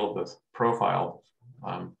conceal the profile.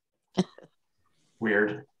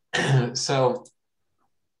 Weird. So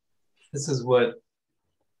this is what,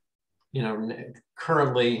 you know,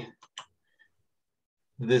 currently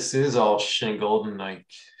this is all shingled, and like,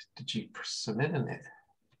 did you submit in it?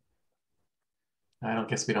 I don't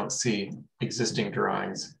guess we don't see existing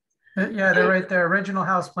drawings. Yeah, they're right there. Original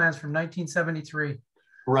house plans from 1973.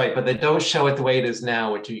 Right, but they don't show it the way it is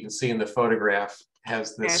now, which you can see in the photograph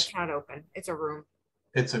has this. Yeah, it's not open. It's a room.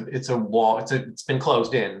 It's a wall. It's been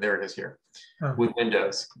closed in. There it is here, with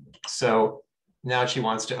windows. So now she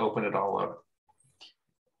wants to open it all up.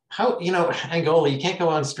 How, you know, Angola, you can't go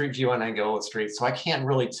on Street View on Angola Street, so I can't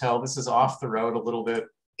really tell. This is off the road a little bit.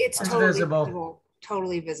 It's totally visible.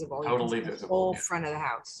 Totally visible. Totally visible. visible. The whole front of the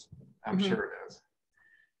house. I'm sure it is.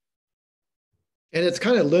 And it's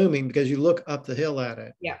kind of looming because you look up the hill at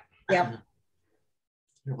it. Yeah. Yeah.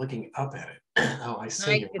 You're looking up at it. Oh, I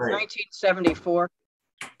see. It's 1974.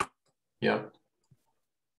 Yeah.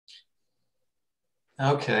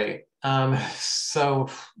 Okay. So,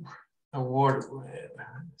 award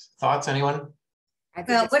thoughts, anyone?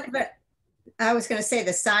 Well, what about, I was going to say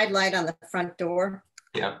the side light on the front door.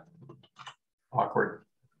 Yeah. Awkward.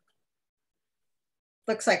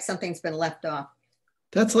 Looks like something's been left off.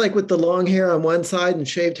 That's like with the long hair on one side and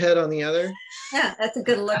shaved head on the other. Yeah, that's a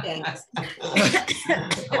good look, Angus. I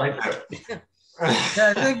like that. Yeah,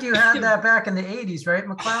 I think you had that back in the 80s, right,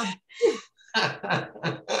 McLeod?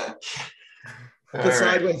 The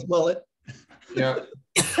sideways mullet. Yeah.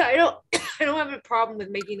 I don't have a problem with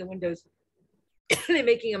making the windows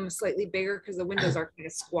making them slightly bigger because the windows are kind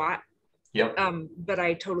of squat. Yep. But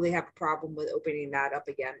I totally have a problem with opening that up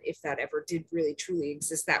again if that ever did really truly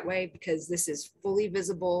exist that way, because this is fully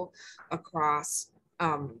visible across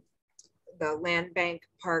the land bank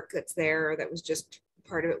park that's there that was just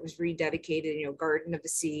part of it was rededicated, you know, Garden of the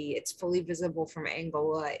Sea. It's fully visible from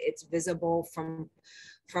Angola. It's visible from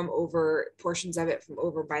over portions of it from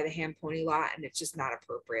over by the Ham Pony lot, and it's just not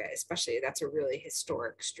appropriate, especially that's a really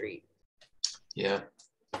historic street. Yeah.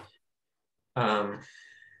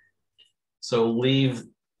 So leave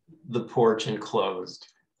the porch enclosed.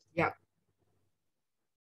 Yeah.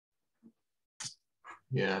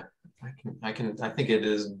 Yeah, I think it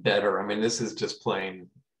is better. I mean, this is just plain,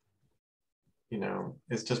 you know,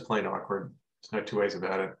 it's just plain awkward. There's no two ways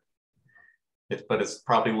about it. But it's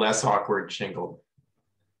probably less awkward shingled.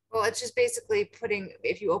 Well, it's just basically putting,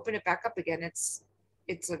 if you open it back up again, it's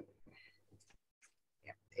just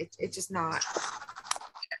not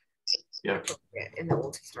appropriate in the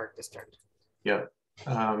old historic district. Yeah.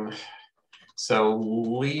 So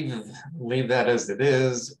leave that as it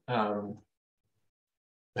is.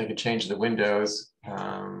 They could change the windows.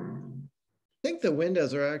 I think the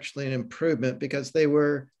windows are actually an improvement because they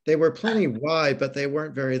were plenty wide, but they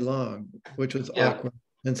weren't very long, which was awkward.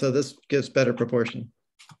 And so this gives better proportion.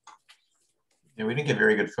 Yeah, we didn't get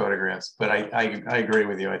very good photographs, but I agree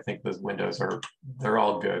with you. I think those windows they're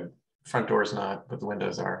all good. Front door's not, but the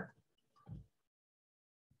windows are.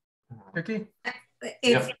 Vicky?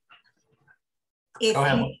 If Go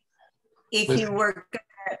ahead. you were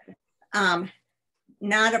gonna,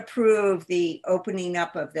 not approve the opening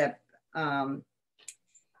up of the and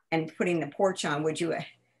putting the porch on, would you,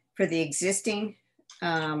 for the existing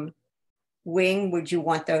wing, would you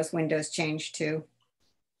want those windows changed too?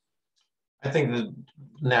 I think that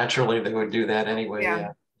naturally they would do that anyway.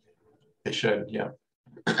 Yeah. They should. Yeah.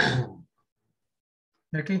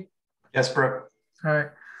 Vicky? Yes, Brooke. All right.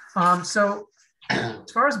 So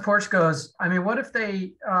as far as the porch goes, I mean, what if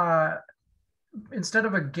they, instead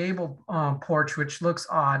of a gable porch, which looks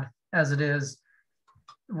odd as it is,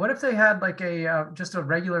 what if they had like just a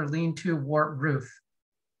regular lean-to wart roof,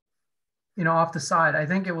 you know, off the side? I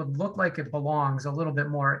think it would look like it belongs a little bit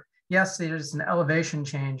more. Yes, there's an elevation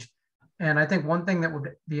change. And I think one thing that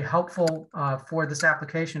would be helpful for this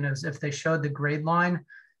application is if they showed the grade line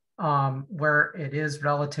where it is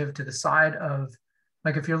relative to the side of,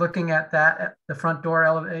 like if you're looking at that, at the front door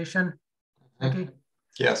elevation, Vicky?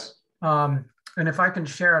 Yes. And if I can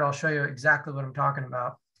share it, I'll show you exactly what I'm talking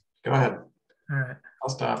about. Go ahead. All right. I'll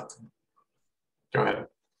stop. Go ahead.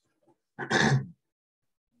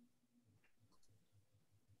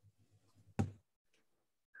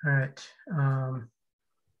 All right.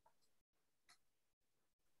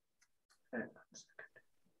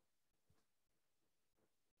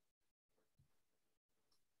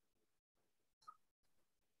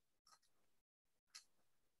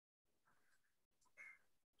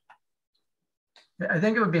 I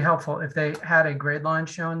think it would be helpful if they had a grade line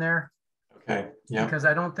shown there. Okay. Yeah. Because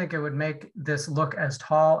I don't think it would make this look as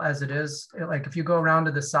tall as it is. Like if you go around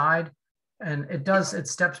to the side, and it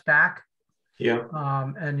steps back. Yeah.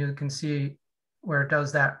 And you can see where it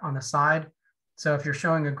does that on the side. So if you're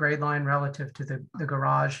showing a grade line relative to the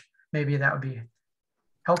garage, maybe that would be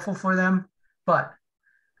helpful for them. But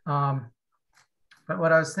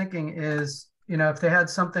what I was thinking is, you know, if they had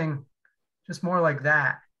something just more like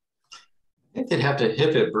that. I think they'd have to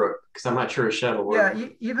hip it, Brooke, because I'm not sure a shed will work.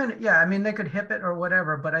 Yeah, I mean, they could hip it or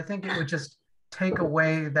whatever, but I think it would just take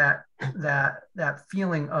away that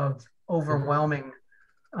feeling of overwhelming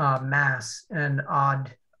mass and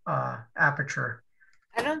odd aperture.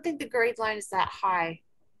 I don't think the grade line is that high.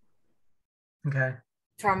 Okay.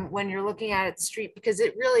 From when you're looking at it street, because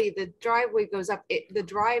it really, the driveway goes up,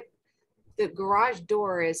 the garage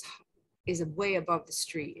door is way above the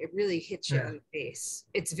street. It really hits you in the face.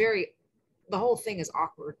 It's the whole thing is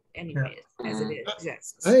awkward anyway, as it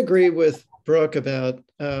exists. I agree with Brooke about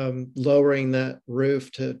lowering that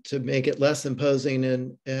roof to make it less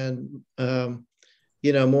imposing and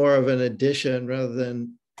you know, more of an addition rather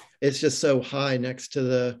than it's just so high next to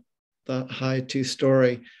the high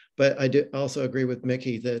two-story. But I do also agree with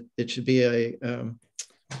Mickey that it should be a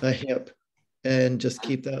hip and just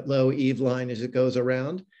keep that low eave line as it goes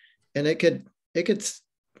around. And it could,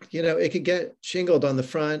 you know, it could get shingled on the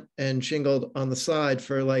front and shingled on the side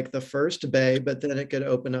for like the first bay, but then it could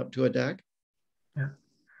open up to a deck. Yeah.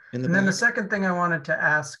 And then the second thing I wanted to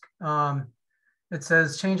ask, it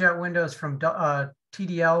says change out windows from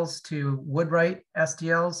TDLs to Woodwright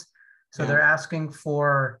SDLs. So they're asking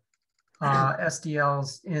for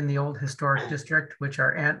SDLs in the old historic district, which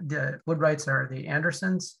are the Woodwrights are the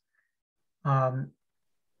Andersons. You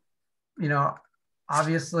know,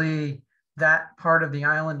 obviously that part of the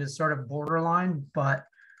island is sort of borderline, but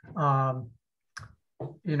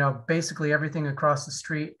you know, basically everything across the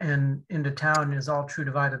street and into town is all true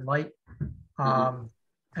divided light.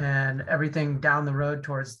 and everything down the road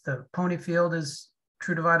towards the pony field is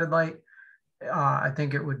true divided light. I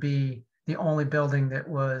think it would be the only building that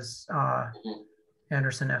was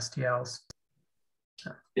Anderson STL's.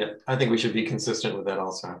 Yeah, I think we should be consistent with that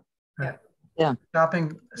also. Right. Yeah.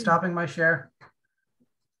 Stopping my share.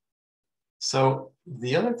 So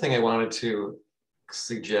the other thing I wanted to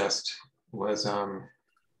suggest was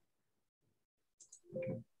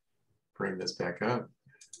bring this back up,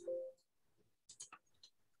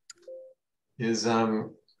 is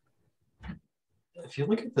if you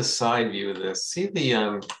look at the side view of this, see the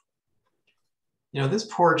you know, this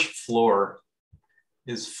porch floor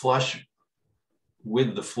is flush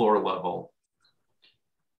with the floor level.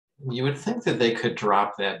 You would think that they could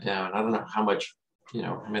drop that down. I don't know how much, you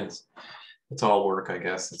know, I mean, it's all work, I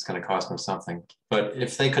guess. It's going to cost them something. But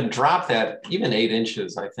if they could drop that even 8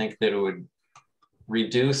 inches, I think that it would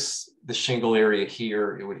reduce the shingle area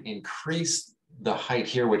here. It would increase the height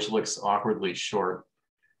here, which looks awkwardly short.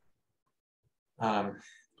 I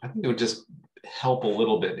think it would just help a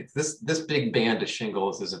little bit. This big band of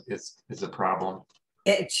shingles is a problem.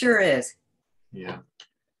 It sure is. Yeah.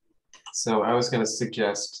 So I was going to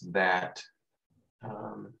suggest that.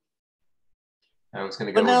 I was going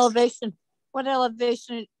to go. What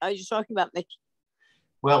elevation are you talking about, Mitch?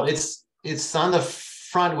 Well, it's on the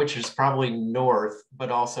front, which is probably north, but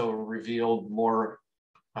also revealed more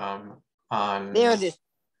on. There it is.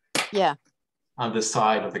 Yeah. On the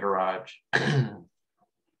side of the garage. You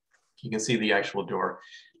can see the actual door.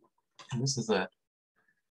 And this is a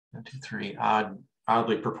 1, 2, 3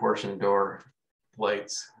 oddly proportioned door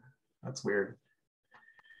lights. That's weird.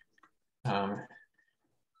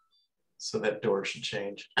 So that door should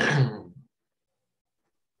change.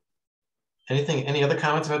 Any other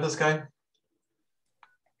comments about this guy?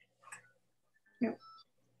 Yep.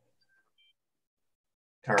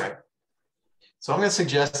 All right. So I'm going to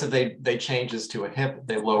suggest that they change this to a hip.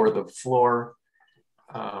 They lower the floor,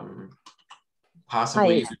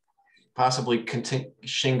 possibly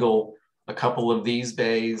shingle a couple of these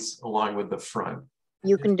bays along with the front.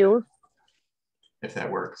 You can do it. If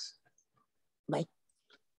that works. Right.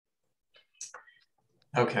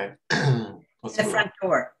 Okay. The front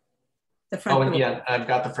door. The front door. door. Yeah, I've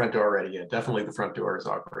got the front door already. Yeah, definitely the front door is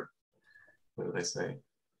awkward. What do they say?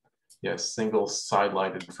 Yes, single side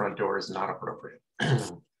lighted front door is not appropriate.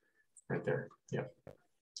 Right there. Yeah.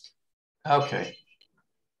 Okay.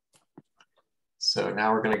 So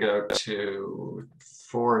now we're going to go to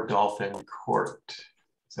 4 Dolphin Court.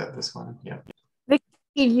 Is that this one? Yeah. Vicky,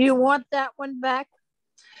 do you want that one back?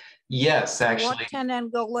 Yes, actually. You want 10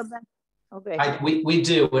 Angola back? Okay. We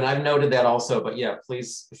do, and I've noted that also, but yeah,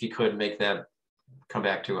 please, if you could make that come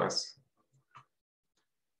back to us.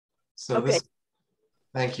 So okay.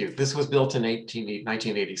 Thank you. This was built in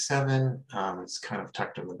 1987. It's kind of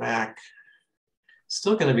tucked in the back.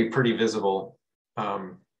 Still going to be pretty visible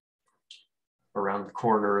around the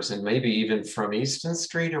corners and maybe even from Easton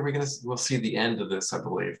Street. We'll see the end of this, I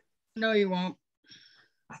believe. No, you won't.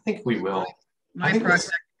 I think we will. My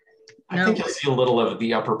project. I think you'll see a little of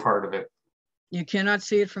the upper part of it. You cannot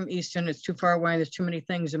see it from Easton. It's too far away. There's too many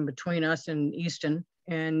things in between us and Easton.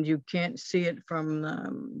 And you can't see it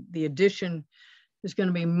from the addition. Is going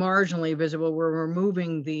to be marginally visible. We're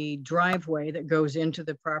removing the driveway that goes into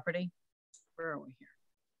the property. Where are we here?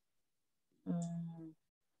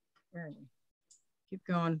 Where are we? Keep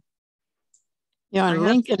going. You're on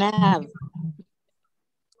Lincoln Ave.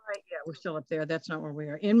 Right, yeah, we're still up there. That's not where we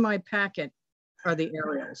are. In my packet are the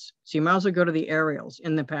aerials. So you might as well go to the aerials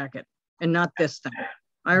in the packet and not this thing.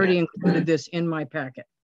 I already included this in my packet.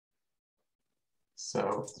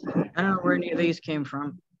 So I don't know where any of these came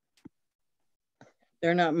from.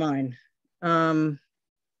 They're not mine.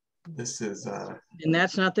 This is and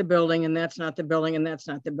that's not the building, and that's not the building, and that's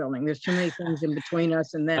not the building. There's too many things in between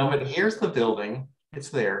us and them. No, but here's the building. It's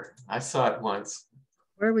there. I saw it once.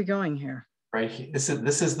 Where are we going here? Right here. This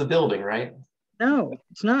is the building, right? No,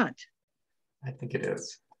 it's not. I think it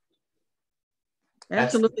is.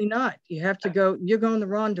 Absolutely not. You have to go, you're going the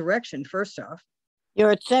wrong direction, first off.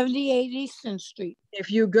 You're at 78 Easton Street. If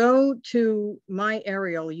you go to my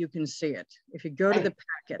aerial, you can see it. If you go to the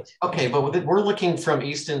packet. Okay, but we're looking from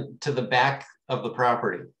Easton to the back of the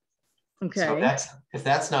property. Okay. So if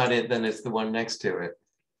that's not it, then it's the one next to it.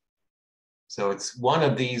 So it's one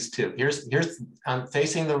of these two. Here's I'm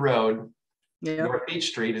facing the road. Yeah. North Beach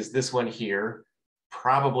Street is this one here,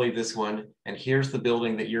 probably this one, and here's the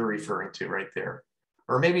building that you're referring to right there.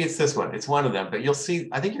 Or maybe it's this one. It's one of them, but you'll see,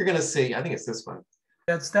 I think you're going to see, I think it's this one.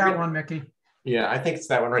 It's that one, Mickey. Yeah, I think it's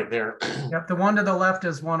that one right there. Yep, the one to the left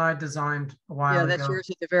is one I designed a while ago. Yeah, that's yours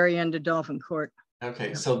at the very end of Dolphin Court.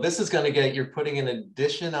 Okay, so this is going to get, you're putting an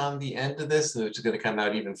addition on the end of this, which is going to come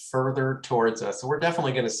out even further towards us. So we're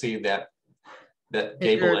definitely going to see that Is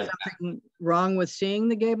gable there end. something wrong with seeing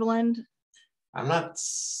the gable end? I'm not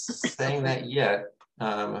saying that yet.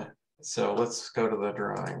 So let's go to the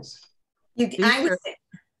drawings. This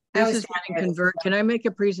is getting converted. Can I make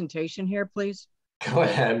a presentation here, please? Go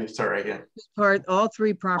ahead. Sorry again. This part, all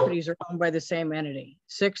three properties are owned by the same entity.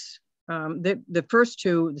 The first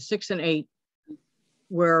two, the 6 and 8,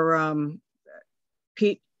 were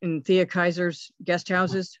Pete and Thea Kaiser's guest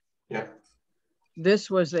houses. Yeah. This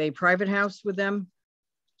was a private house with them.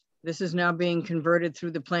 This is now being converted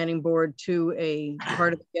through the planning board to a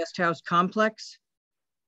part of the guest house complex.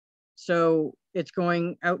 So it's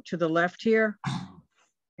going out to the left here.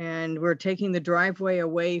 And we're taking the driveway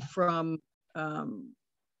away from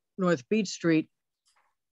North Beach Street,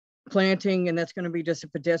 planting, and that's going to be just a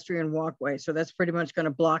pedestrian walkway. So that's pretty much going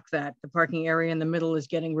to block that. The parking area in the middle is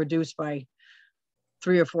getting reduced by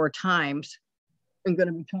 3 or 4 times and going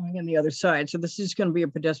to be coming in the other side. So this is going to be a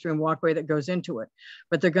pedestrian walkway that goes into it,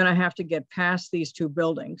 but they're going to have to get past these 2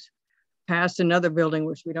 buildings, past another building,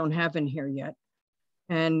 which we don't have in here yet,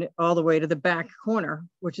 and all the way to the back corner,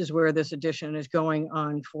 which is where this addition is going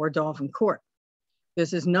on for Dolphin Court.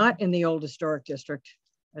 This is not in the old historic district,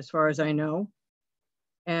 as far as I know,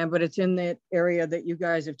 but it's in that area that you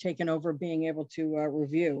guys have taken over being able to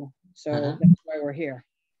review. So that's why we're here.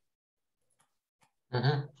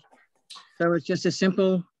 So it's just a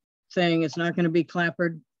simple thing. It's not going to be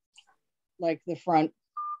clappered like the front.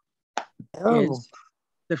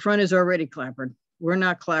 The front is already clappered. We're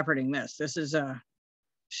not clappering this. This is a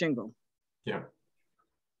shingle. Yeah.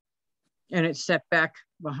 And it's set back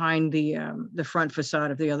behind the front facade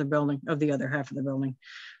of the other building, of the other half of the building.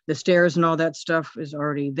 The stairs and all that stuff is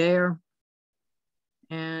already there.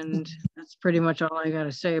 And that's pretty much all I got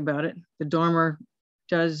to say about it. The dormer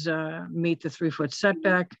does meet the 3-foot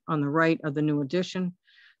setback on the right of the new addition.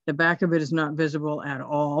 The back of it is not visible at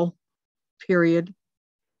all, period.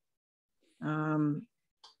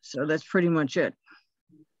 So that's pretty much it.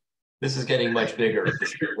 This is getting much bigger.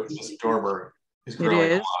 This dormer is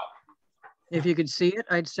growing a lot. If you could see it,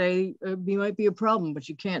 I'd say it might be a problem, but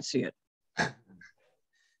you can't see it.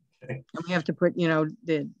 Okay. And we have to put, you know,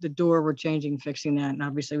 the door we're changing, fixing that. And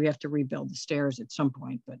obviously we have to rebuild the stairs at some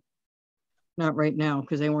point, but not right now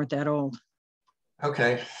because they weren't that old.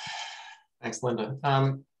 Okay. Thanks, Linda.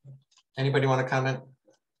 Anybody want to comment?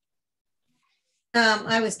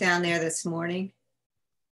 I was down there this morning.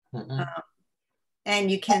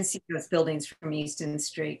 And you can see those buildings from Easton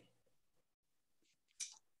Street.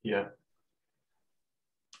 Yeah.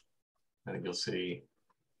 I think you'll see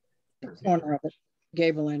the corner of it,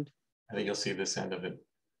 gable end. I think you'll see this end of it.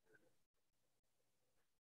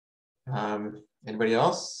 Anybody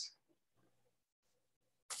else?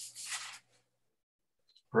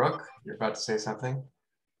 Brooke, you're about to say something?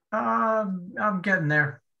 I'm getting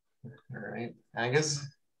there. All right. Angus?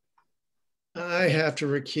 I have to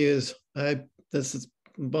recuse. This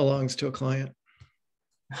belongs to a client.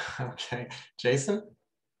 Okay. Jason?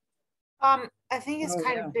 I think it's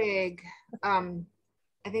kind of big.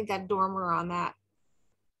 I think that dormer on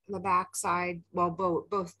the back side, well,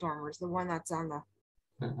 both dormers, the one that's on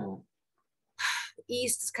the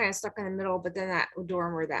east is kind of stuck in the middle, but then that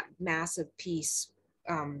dormer, that massive piece,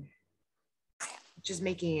 just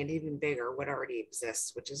making it even bigger, what already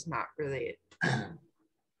exists, which is not really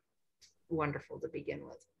wonderful to begin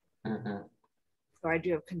with. So I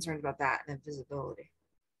do have concerns about that and visibility.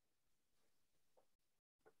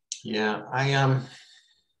 Yeah,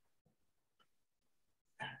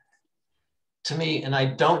 to me, and I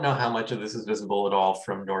don't know how much of this is visible at all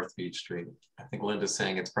from North Beach Street. I think Linda's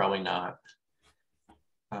saying it's probably not.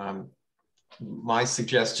 My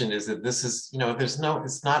suggestion is that this is, you know, it's not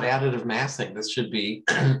additive massing. This should be,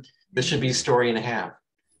 this should be 1.5 stories,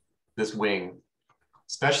 this wing,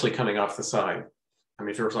 especially coming off the side. I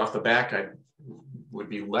mean, if it was off the back, I would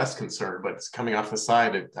be less concerned, but it's coming off the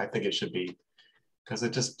side. I think it should be, because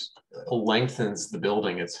it just lengthens the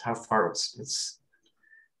building. It's how far is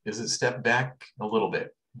it stepped back a little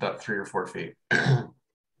bit, about 3 or 4 feet. And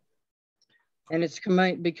it's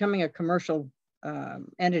becoming a commercial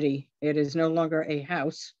entity. It is no longer a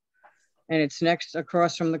house, and it's next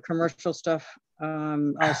across from the commercial stuff,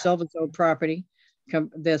 Selva's old property,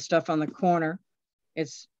 the stuff on the corner.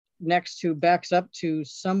 It's backs up to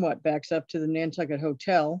the Nantucket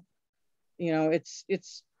Hotel. You know,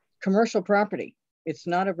 it's commercial property. It's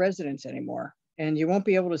not a residence anymore, and you won't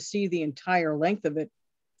be able to see the entire length of it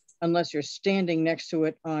unless you're standing next to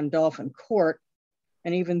it on Dolphin Court,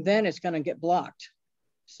 and even then it's going to get blocked.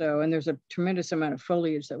 So, and there's a tremendous amount of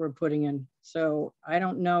foliage that we're putting in. So I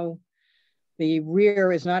don't know, the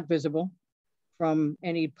rear is not visible from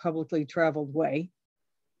any publicly traveled way.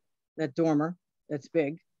 That dormer, that's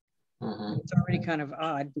big. It's already kind of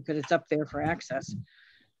odd because it's up there for access.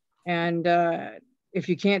 And if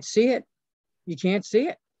you can't see it, you can't see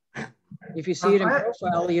it. If you see it in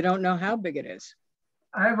profile, you don't know how big it is.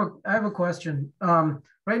 I have a question.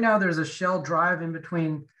 Right now, there's a shell drive in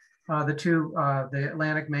between the two, the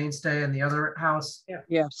Atlantic Mainstay and the other house.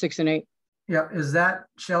 Yeah, 6 and 8. Yeah, is that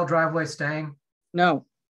shell driveway staying? No.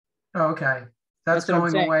 Oh, okay, that's what I'm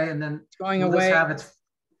going saying. away, and then It's going will this away. have its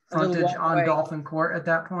A little frontage on walkway. Dolphin Court at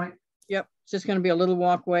that point? Yep, it's just going to be a little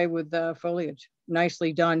walkway with foliage,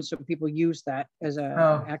 nicely done, so people use that as a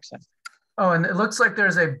Oh. access. Oh, and it looks like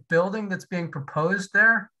there's a building that's being proposed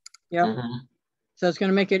there. Yep. So it's going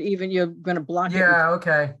to make it even. You're going to block it. Yeah.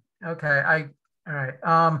 Okay. Okay. All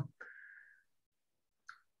right.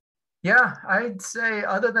 Yeah, I'd say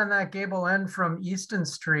other than that gable end from Easton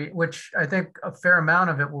Street, which I think a fair amount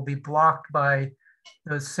of it will be blocked by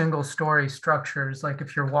those single story structures, like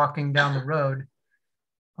if you're walking down the road.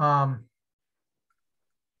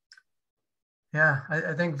 Yeah,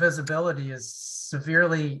 I think visibility is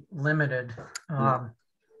severely limited.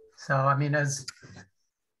 So, I mean, as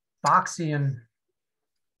boxy and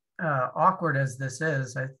awkward as this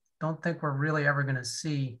is, I don't think we're really ever going to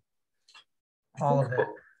see all of it.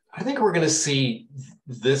 I think we're going to see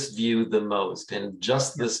this view the most, and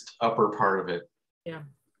just this upper part of it. Yeah.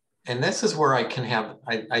 And this is where I can have,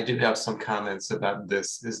 I do have some comments about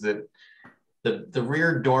this, is that the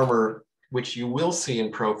rear dormer, which you will see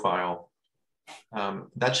in profile,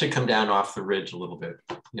 that should come down off the ridge a little bit.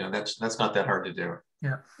 You know, that's not that hard to do.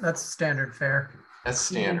 Yeah, that's standard fare. That's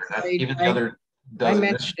standard. Yeah, Even the other I does.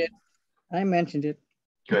 mentioned it. I mentioned it.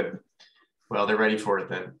 Good. Well, they're ready for it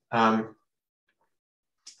then.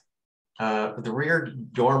 The rear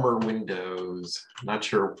dormer windows, I'm not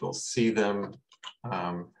sure if we'll see them.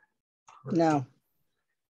 No.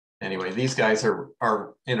 Anyway, these guys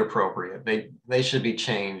are inappropriate. They should be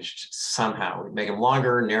changed somehow. Make them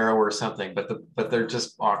longer, narrower, something. But they're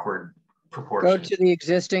just awkward proportions. Go to the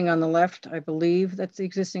existing on the left. I believe that's the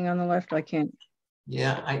existing on the left. I can't.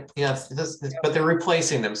 Yeah, but they're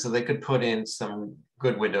replacing them, so they could put in some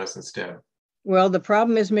good windows instead. Well, the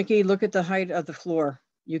problem is, Mickey, look at the height of the floor.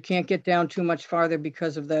 You can't get down too much farther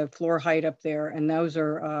because of the floor height up there, and those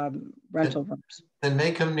are rental rooms. Then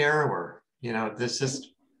make them narrower. You know,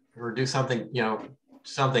 or do something, you know,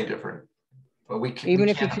 something different. But we can, even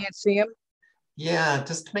if you can't see them. Yeah,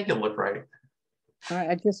 just to make it look right.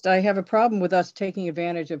 I have a problem with us taking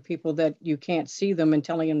advantage of people that you can't see them and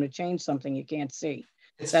telling them to change something you can't see.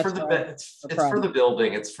 It's That's for the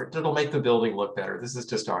building. It'll make the building look better. This is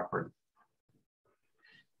just awkward.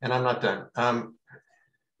 And I'm not done.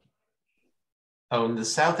 Oh, in the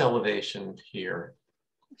south elevation here.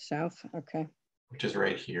 South, okay. Which is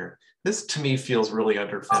right here. This to me feels really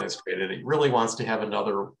under-fenestrated. It really wants to have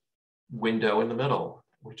another window in the middle,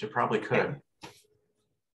 which it probably could.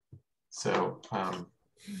 So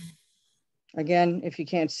again, if you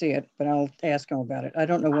can't see it, but I'll ask them about it. I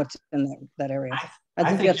don't know what's in that area. I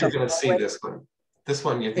think you're going to see this one. This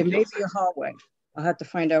one, you think it may be a hallway. I'll have to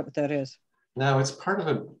find out what that is. No, it's part of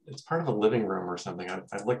a living room or something. I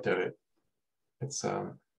looked at it. It's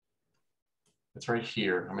right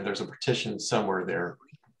here. I mean, there's a partition somewhere there.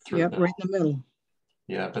 Yep, right in the middle.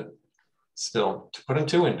 Yeah, but still, to put in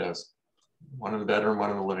two windows, one in the bedroom, one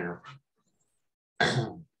in the living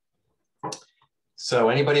room. So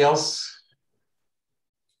anybody else?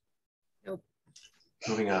 Nope.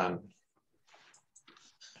 Moving on.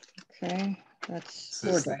 Okay, that's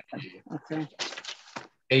This is okay.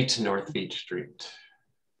 8 North Beach Street.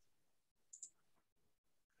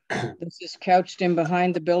 This is couched in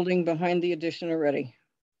behind the building, behind the addition already.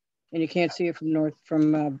 And you can't see it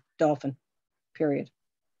from Dolphin, period.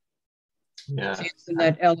 Yeah. See,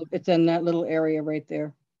 it's in that little area right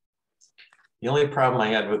there. The only problem I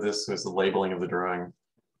had with this was the labeling of the drawing.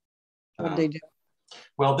 What they do?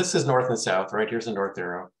 Well, this is north and south, right? Here's the north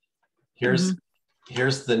arrow. Here's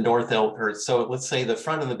the north so let's say the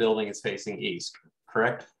front of the building is facing east,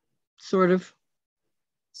 correct? Sort of.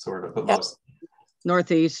 Sort of, but most.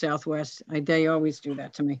 Northeast, southwest. They always do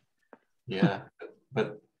that to me. Yeah,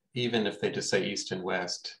 but even if they just say east and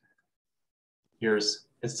west, it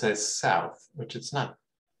says south, which it's not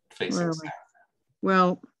facing south.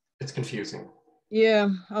 Well, it's confusing. Yeah,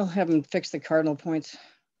 I'll have them fix the cardinal points.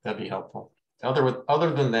 That'd be helpful.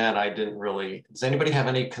 Other than that, I didn't really. Does anybody have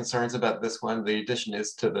any concerns about this one? The addition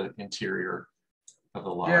is to the interior of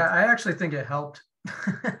the lot. Yeah, I actually think it helped.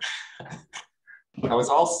 I was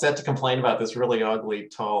all set to complain about this really ugly,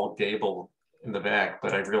 tall gable in the back,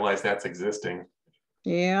 but I realized that's existing.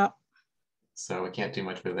 Yeah, So we can't do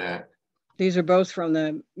much with that. these are both from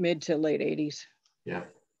the mid to late 80s. Yeah.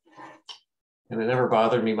 And it never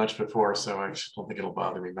bothered me much before, so I just don't think it'll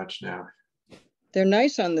bother me much now. They're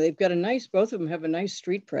nice they've got a nice, both of them have a nice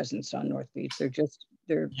street presence on North Beach.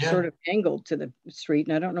 They're Yeah. sort of angled to the street,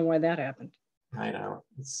 and I don't know why that happened. I know,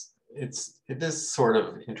 it is sort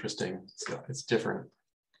of interesting. It's different,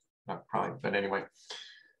 not probably, but anyway.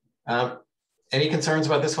 Any concerns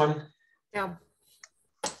about this one? No.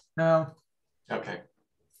 No, Okay.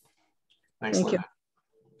 Thanks, Thank you. Linda.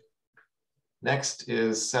 Next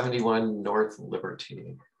is 71 North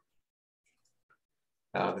Liberty.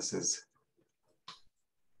 This is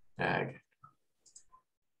ag.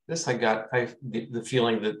 This I got the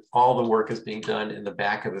feeling that all the work is being done in the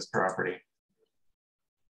back of this property.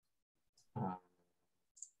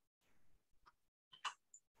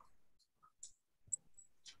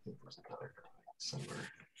 There's another somewhere.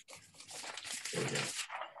 There we go.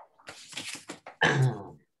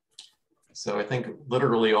 So I think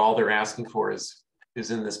literally all they're asking for is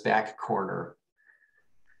in this back corner.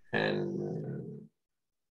 And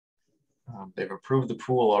they've approved the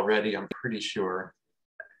pool already, I'm pretty sure.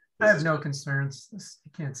 I have no concerns. You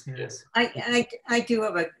can't see this. I do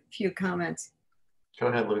have a few comments. Go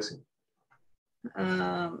ahead, Lucy.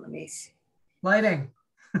 Let me see. Lighting,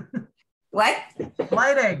 What?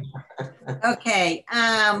 lighting. Okay,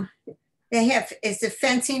 is the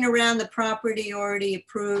fencing around the property already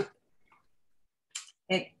approved?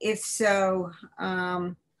 And if so,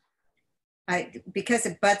 because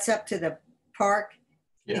it butts up to the park,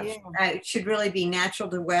 Yeah. it should really be natural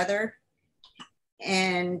to weather.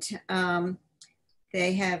 And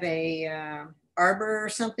they have a arbor or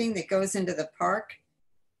something that goes into the park.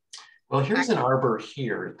 Well, here's an arbor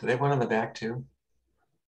here. Do they have one on the back too?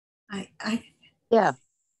 Yeah.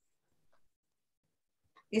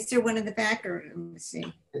 Is there one in the back, or let me see?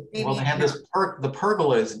 Maybe Well, they have this the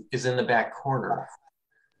pergola is in the back corner.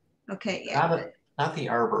 Okay, yeah. Not the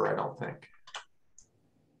arbor, I don't think.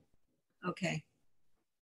 Okay.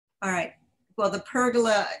 All right. Well, the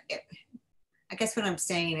pergola, I guess what I'm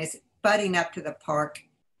saying is butting up to the park,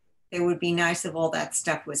 it would be nice if all that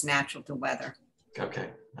stuff was natural to weather.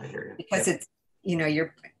 Okay, I hear you. Because it's,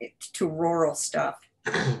 it's too rural stuff.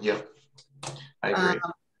 Yep, I agree.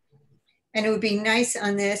 And it would be nice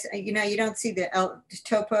on this, you don't see the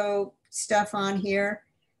topo stuff on here.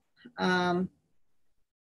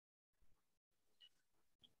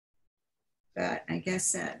 But I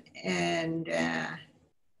guess that, and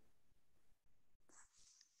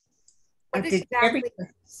What exactly?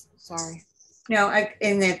 Sorry. No,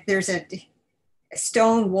 in that there's a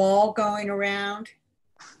stone wall going around.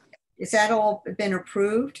 Is that all been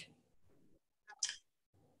approved?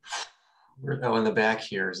 Oh, in the back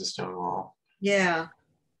here is a stone wall. Yeah.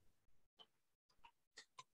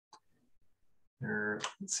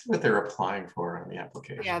 Let's see what they're applying for on the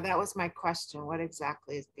application. Yeah, that was my question. What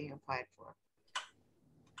exactly is being applied for?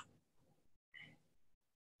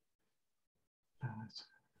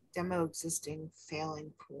 Demo existing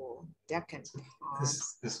failing pool, deck and pond.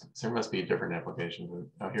 There must be a different application.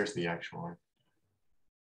 Oh, here's the actual one.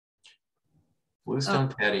 Bluestone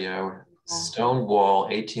patio, stone wall,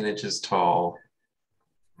 18 inches tall.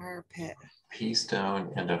 Fire pit. Pea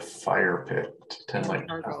stone and a fire pit. 10 like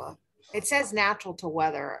pergola. It says natural to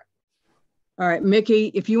weather. All right,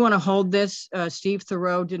 Mickey, if you want to hold this, Steve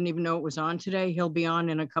Thoreau didn't even know it was on today. He'll be on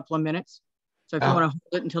in a couple of minutes. So if you want to hold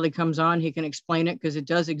it until he comes on, he can explain it because it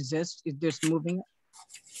does exist. It's just moving it.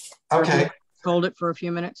 Okay. Hold it for a few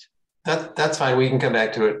minutes. That's fine. We can come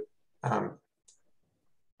back to it.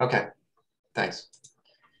 Okay, thanks.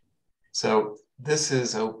 So this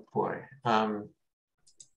is, oh boy. I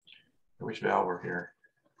wish Val were here.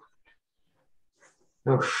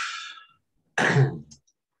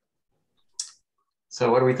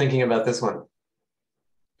 So what are we thinking about this one?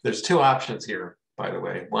 There's two options here, by the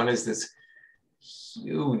way. One is this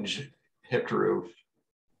huge hipped roof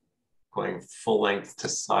going full length to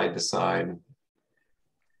side.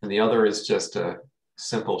 And the other is just a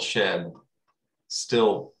simple shed,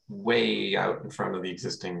 still way out in front of the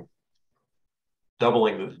existing,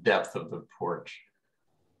 doubling the depth of the porch.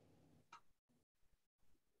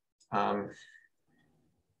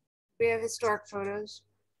 We have historic photos.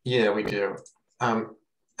 Yeah, we do. I mean,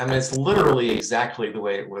 it's literally exactly the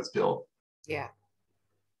way it was built. Yeah.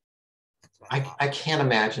 I can't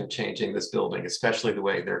imagine changing this building, especially the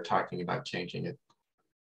way they're talking about changing it.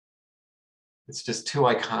 It's just too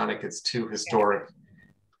iconic. It's too historic.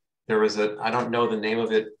 There was I don't know the name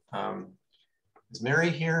of it. Is Mary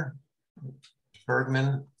here?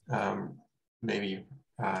 Bergman. Maybe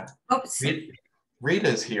Oops.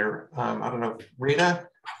 Rita's here. I don't know, Rita,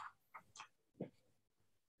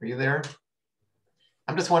 are you there?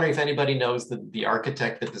 I'm just wondering if anybody knows the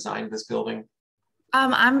architect that designed this building.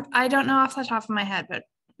 I don't know off the top of my head, but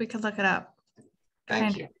we could look it up.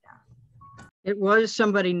 Thank you. It was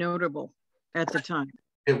somebody notable at the time.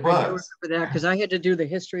 It I do was. remember that because I had to do the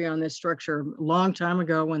history on this structure a long time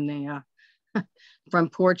ago when the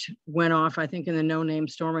front porch went off, I think in the no-name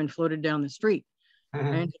storm, and floated down the street. I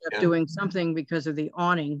ended up doing something because of the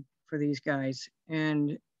awning for these guys.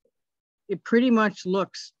 And it pretty much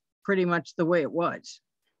looks pretty much the way it was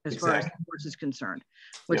as far as the porch is concerned,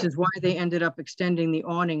 which is why they ended up extending the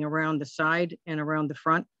awning around the side and around the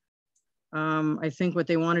front. I think what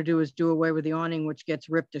they want to do is do away with the awning, which gets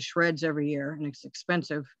ripped to shreds every year and it's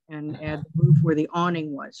expensive, and add the roof where the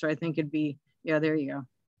awning was. So I think it'd be, yeah, there you go.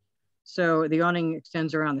 So the awning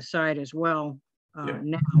extends around the side as well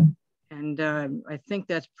now. And I think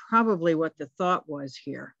that's probably what the thought was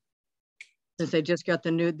here, since they just got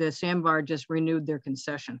the sandbar just renewed their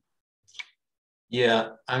concession. Yeah,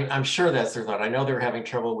 I'm sure that's their thought. I know they're having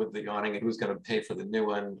trouble with the awning and who's going to pay for the new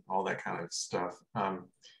one, all that kind of stuff.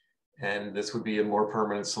 And this would be a more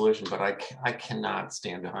permanent solution, but I cannot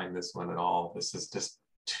stand behind this one at all. This is just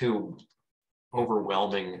too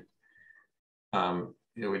overwhelming.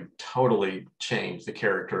 It would totally change the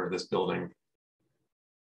character of this building.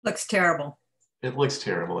 Looks terrible. It looks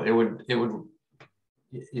terrible.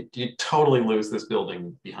 You'd totally lose this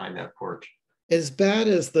building behind that porch. As bad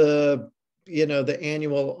as the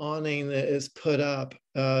annual awning that is put up,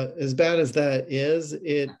 as bad as that is,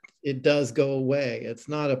 it does go away. It's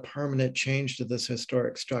not a permanent change to this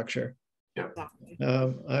historic structure. Yeah.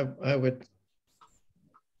 I would,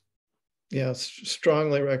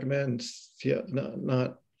 strongly recommend,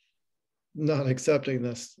 not accepting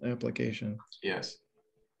this application. Yes.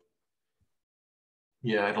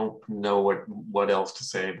 Yeah, I don't know what else to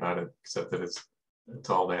say about it except that it's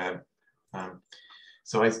all bad.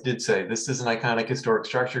 So I did say this is an iconic historic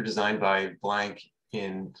structure designed by blank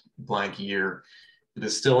in blank year. It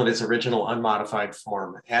is still in its original unmodified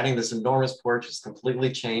form. Adding this enormous porch has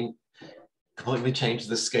completely changed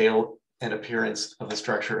the scale and appearance of the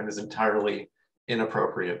structure and is entirely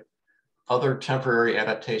inappropriate. Other temporary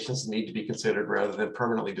adaptations need to be considered rather than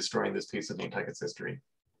permanently destroying this piece of Nantucket's history.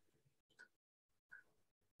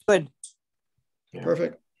 Good. Yeah.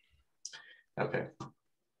 Perfect. Okay.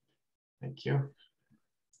 Thank you.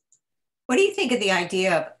 What do you think of the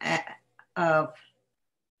idea of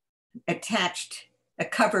a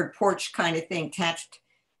covered porch kind of thing attached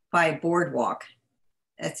by a boardwalk?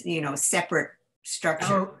 That's, separate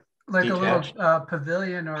structure. Oh, like Detached. a little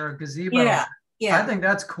pavilion or a gazebo. Yeah. I think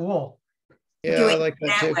that's cool. Yeah, Do I it like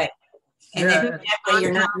that too. way. And Yeah. then that way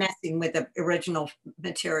you're not messing with the original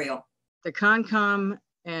material. The Concom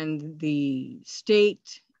and the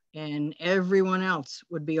state and everyone else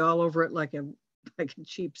would be all over it like a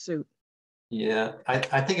cheap suit. Yeah,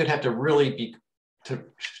 I think it'd have to really be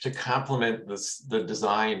to complement the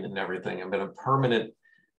design and everything. I mean, a permanent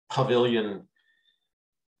pavilion.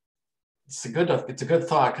 It's a good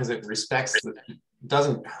thought because it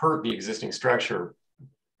doesn't hurt the existing structure,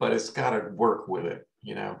 but it's got to work with it,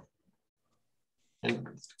 and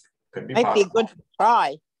could be Might possible. be a good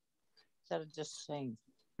try instead of just saying.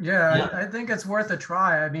 Yeah, I think it's worth a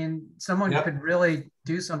try. I mean, someone could really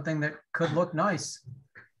do something that could look nice.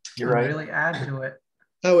 You're right. Really add to it.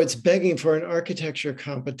 Oh, it's begging for an architecture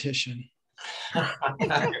competition.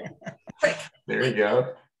 There you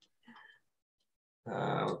go.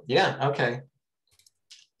 Yeah, okay.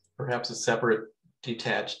 Perhaps a separate,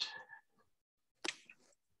 detached.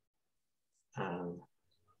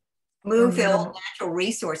 Moveville Natural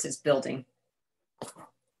Resources Building.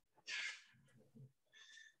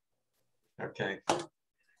 Okay.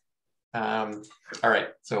 All right,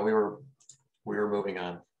 so we were moving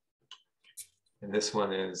on. And this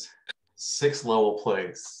one is 6 Lowell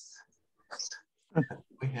Place.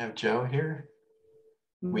 We have Joe here?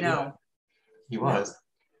 No. He was.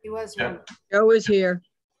 He was Yeah. one. Joe is here.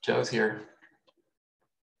 Joe's here.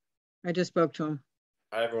 I just spoke to him.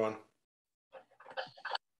 Hi, everyone.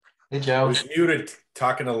 Hey, I Joe. was muted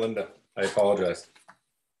talking to Linda. I apologize.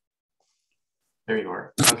 There you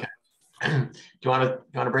are. Okay. Do you want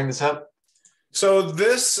to bring this up? So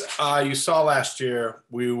this you saw last year.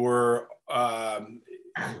 We were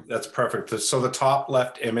that's perfect. So the top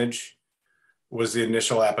left image was the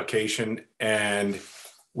initial application, and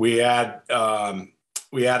we added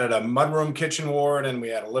a mudroom kitchen ward and we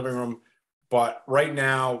had a living room. But right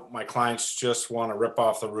now, my clients just want to rip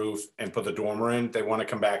off the roof and put the dormer in. They want to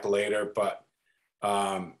come back later, but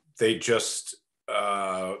they just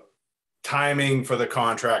timing for the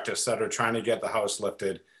contractors that are trying to get the house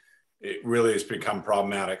lifted, it really has become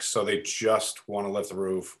problematic. So they just want to lift the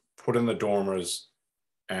roof, put in the dormers,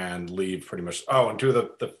 and leave pretty much. Oh, and do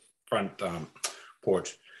the front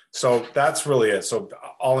porch. So that's really it. So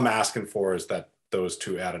all I'm asking for is that those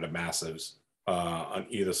two additive massives on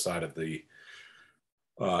either side of the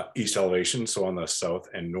east elevation, so on the south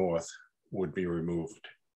and north, would be removed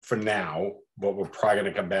for now. But we're probably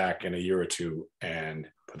going to come back in a year or two and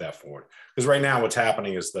put that forward. Because right now what's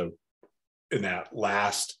happening is in that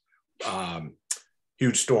last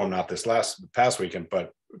huge storm, not this past weekend,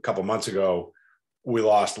 but a couple months ago, we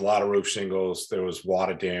lost a lot of roof shingles. There was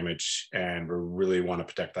water damage, and we really want to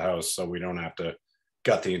protect the house so we don't have to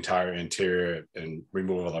gut the entire interior and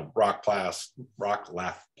remove all the rock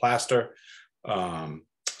plaster.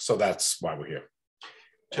 So that's why we're here.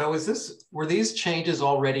 Joe, were these changes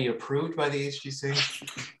already approved by the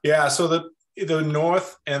HGC? Yeah, so the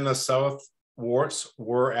north and the south warts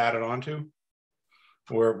were added onto.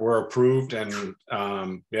 We're approved, and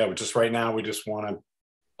yeah, just right now we just want to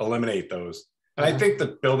eliminate those. And I think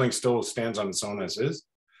the building still stands on its own as is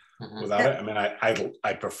without it. I mean,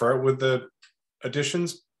 I prefer it with the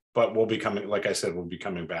additions, but we'll be coming, like I said, we'll be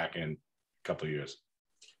coming back in a couple of years.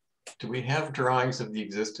 Do we have drawings of the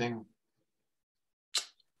existing?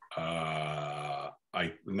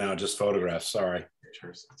 No, just photographs, sorry. Sure,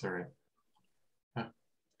 that's all right. Huh.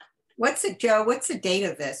 What's it, Joe? What's the date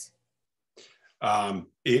of this?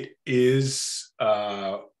 It is,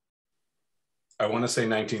 I want to say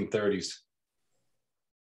 1930s.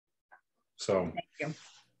 So.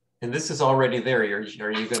 And this is already there. Are you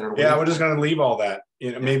going to? Yeah, we're just going to leave all that.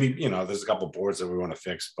 You know, maybe, you know, there's a couple of boards that we want to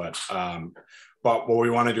fix, but what we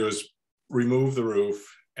want to do is remove the roof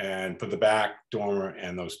and put the back dormer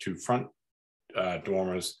and those two front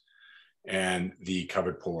dormers and the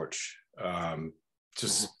covered porch.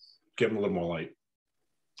 Just give them a little more light.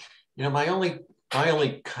 You know, my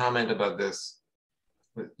only comment about this,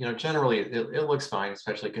 you know, generally it looks fine,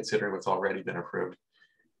 especially considering what's already been approved,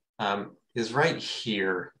 is right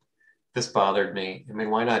here. This bothered me. I mean,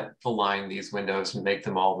 why not align these windows and make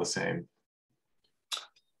them all the same?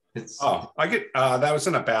 I get that was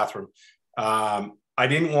in a bathroom. I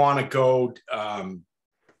didn't want to go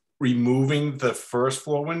removing the first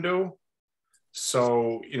floor window,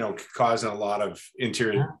 so you know, causing a lot of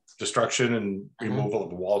interior destruction and removal of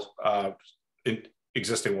the walls,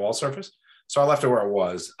 existing wall surface. So I left it where it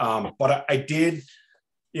was. But I did,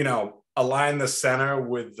 you know, align the center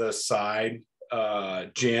with the side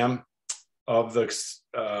jamb of the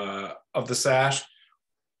sash,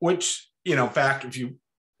 which, you know, back if you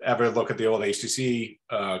ever look at the old HTC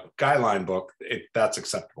guideline book, that's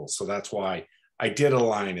acceptable. So that's why I did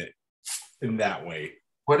align it in that way.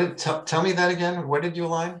 What did tell me that again? What did you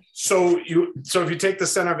align? So if you take the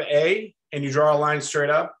center of A and you draw a line straight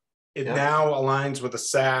up, it now aligns with the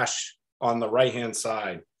sash on the right hand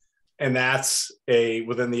side, and that's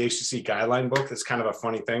within the HTC guideline book. It's kind of a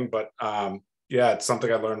funny thing, but yeah, it's something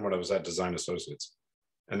I learned when I was at Design Associates,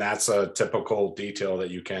 and that's a typical detail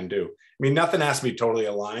that you can do. I mean, nothing has to be totally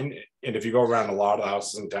aligned, and if you go around a lot of the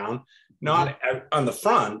houses in town, not on the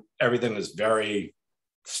front, everything is very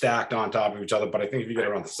stacked on top of each other, but I think if you get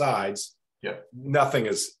around the sides, nothing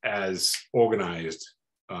is as organized.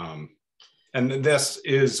 And this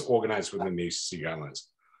is organized within the HTC guidelines.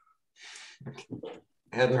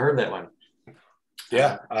 I hadn't heard that one.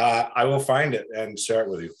 Yeah, I will find it and share it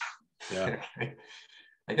with you. Yeah.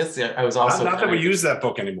 I guess I was also not that we use that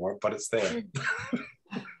book anymore, but it's there.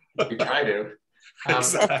 We try to.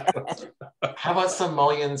 Exactly. How about some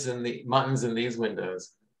mullions and the muttons in these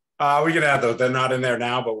windows? We can add those. They're not in there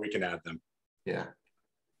now, but we can add them. Yeah.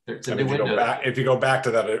 If you go back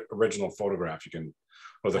to that original photograph, you can,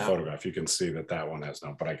 or the photograph, you can see that one has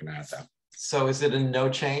no, but I can add that. So is it a no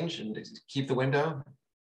change and keep the window?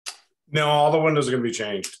 No, all the windows are going to be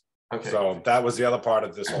changed. Okay. So that was the other part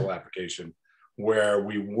of this whole application, where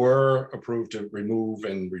we were approved to remove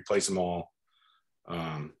and replace them all.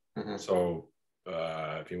 So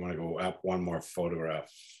if you want to go up one more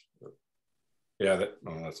photograph. Yeah,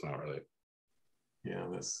 that's not really. Yeah,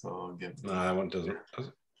 that's all good. No, that one doesn't.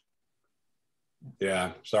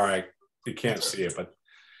 Yeah, sorry, you can't see it, but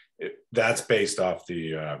that's based off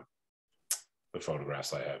the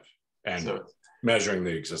photographs I have and measuring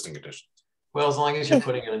the existing additions. Well, as long as you're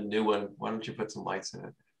putting in a new one, why don't you put some lights in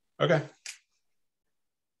it? Okay.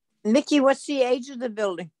 Mickey, what's the age of the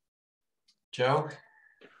building? Joe?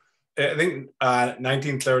 I think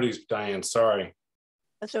 1930s, Diane, sorry.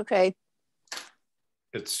 That's okay.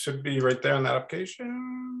 It should be right there in that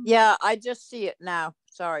application. Yeah, I just see it now.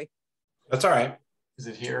 Sorry. That's all right. Is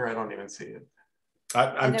it here? I don't even see it.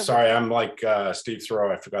 I'm sorry. I'm like Steve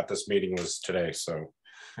Thoreau. I forgot this meeting was today. So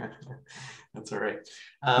that's all right.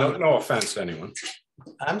 No offense to anyone.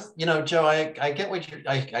 Joe, I get what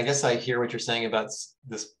I guess I hear what you're saying about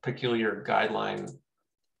this peculiar guideline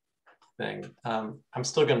thing. I'm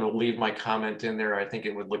still going to leave my comment in there. I think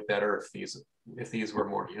it would look better if these were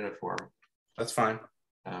more uniform. That's fine.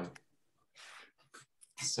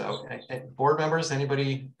 So, board members,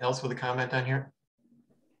 anybody else with a comment on here?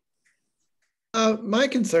 My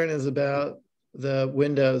concern is about the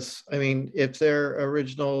windows. I mean, if they're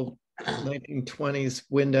original 1920s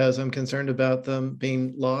windows, I'm concerned about them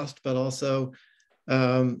being lost, but also,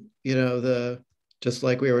 just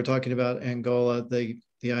like we were talking about Angola, the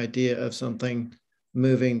idea of something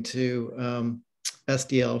moving to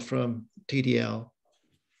SDL from TDL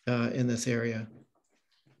in this area.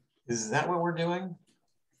 Is that what we're doing?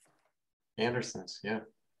 Anderson's, yeah.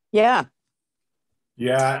 Yeah.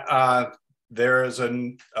 Yeah, there is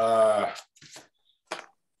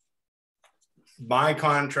my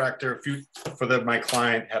contractor, my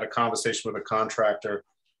client had a conversation with a contractor,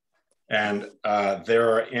 and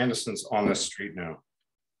there are Andersons on this street now.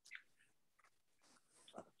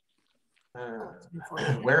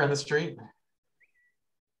 Where on the street?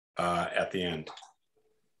 At the end.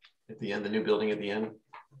 At the end, the new building at the end?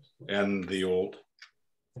 And the old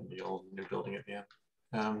new building at the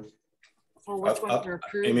end. For which ones are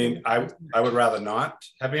approved? I mean, I would rather not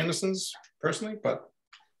have Andersons personally, but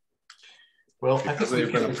because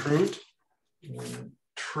they've been approved.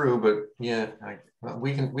 True, but yeah,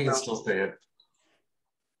 we can still say it.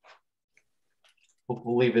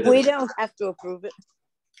 We'll leave it. We don't have to approve it.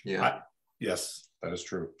 Yeah. Yes, that is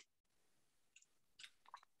true.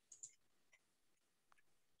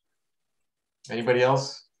 Anybody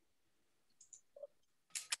else?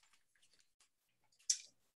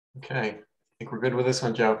 Okay, I think we're good with this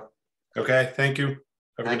one, Joe. Okay, thank you.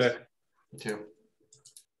 Have a good day. You too.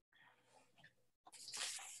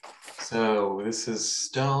 So this is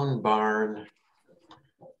Stone Barn.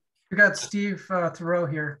 We got Steve Thoreau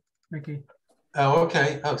here, Mickey. Oh,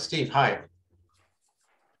 okay. Oh, Steve, hi.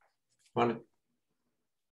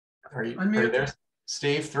 Are you there?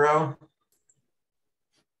 Steve Thoreau?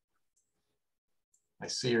 I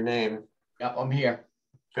see your name. Yeah, I'm here.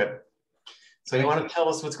 Good. So you want to tell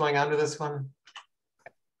us what's going on to this one?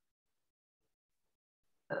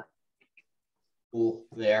 Pool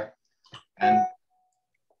there, and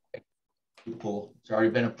the pool, it's already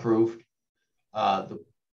been approved. The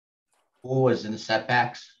pool is in the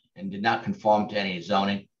setbacks and did not conform to any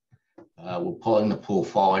zoning. We're pulling the pool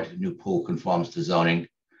forward. The new pool conforms to zoning,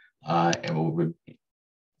 and we'll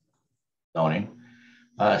zoning.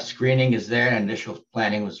 Screening is there, and initial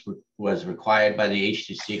planning was required by the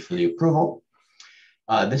HTC for the approval.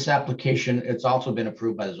 This application, it's also been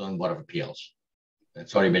approved by the Zoning Board of Appeals.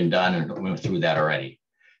 It's already been done, and we went through that already.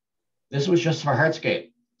 This was just for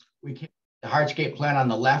hardscape. We kept the hardscape plan on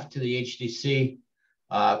the left to the HTC.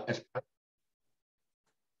 Oh,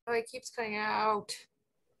 it keeps cutting out.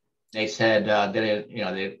 They said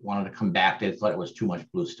they wanted to come back. They thought it was too much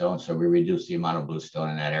bluestone, so we reduced the amount of bluestone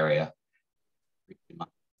in that area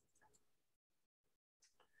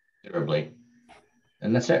considerably,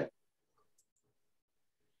 and that's it.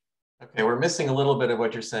 Okay, we're missing a little bit of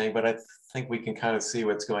what you're saying, but I think we can kind of see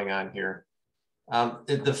what's going on here.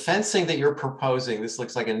 The fencing that you're proposing, this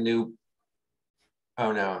looks like a new,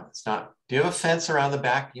 oh no, it's not. Do you have a fence around the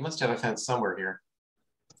back? You must have a fence somewhere here.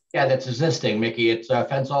 Yeah, that's existing, Mickey. It's a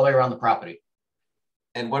fence all the way around the property.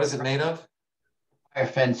 And what is it made of? Wire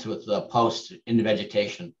fence with posts in the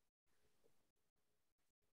vegetation.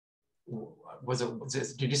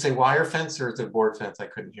 Did you say wire fence or is it board fence? I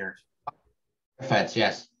couldn't hear. Fence,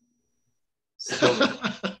 yes.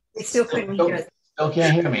 They still couldn't hear it. Still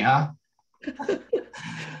can't hear me, huh?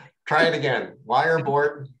 Try it again. Wire,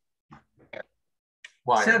 board?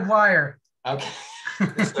 Wire. Said wire. Okay.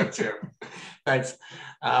 So too. Thanks.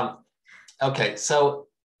 Okay, so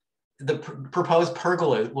the proposed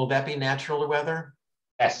pergola, will that be natural to weather?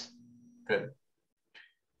 Yes. Good.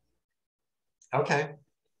 Okay.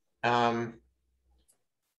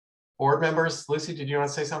 Board members, Lucy, did you want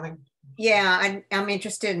to say something? Yeah, I'm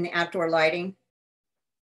interested in the outdoor lighting.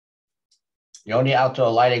 The only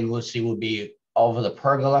outdoor lighting, Lucy, will be over the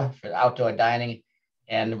pergola for outdoor dining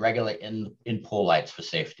and the regular in-pool lights for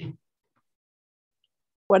safety.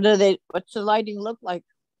 What's the lighting look like?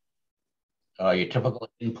 Your typical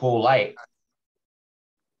in-pool light.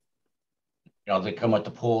 They come with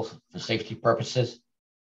the pool for safety purposes.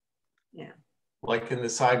 Yeah. Like in the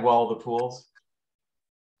sidewall of the pools?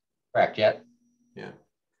 Correct, yeah. Yeah.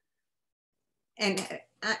 And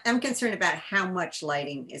I'm concerned about how much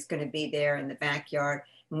lighting is going to be there in the backyard.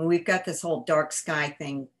 And we've got this whole dark sky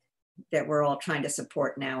thing that we're all trying to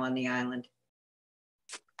support now on the island.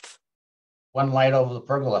 One light over the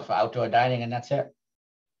pergola for outdoor dining, and that's it.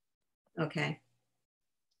 Okay.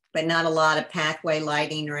 But not a lot of pathway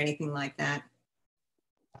lighting or anything like that.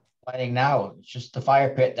 Lighting now, it's just the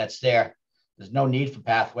fire pit that's there. There's no need for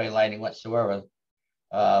pathway lighting whatsoever.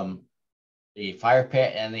 The fire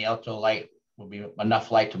pit and the outdoor light will be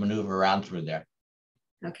enough light to maneuver around through there.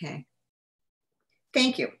 Okay.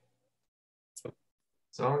 Thank you.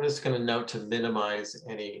 So I'm just going to note to minimize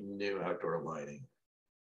any new outdoor lighting.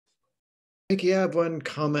 I think you have one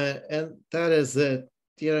comment, and that is that,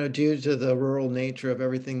 you know, due to the rural nature of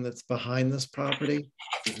everything that's behind this property,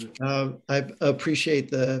 I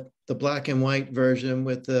appreciate the black and white version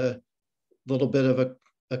with the little bit of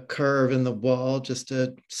a curve in the wall just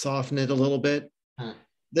to soften it a little bit.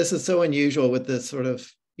 This is so unusual with this sort of,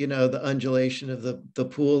 you know, the undulation of the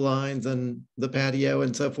pool lines and the patio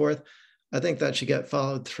and so forth. I think that should get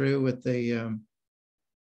followed through with the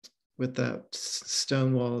with that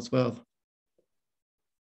stone wall as well.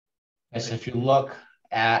 Yes, if you look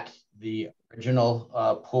at the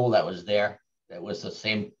original pool that was there, that was the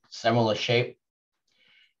same similar shape.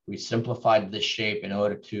 We simplified this shape in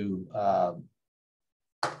order to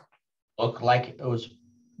look like it was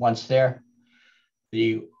once there.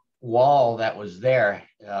 The wall that was there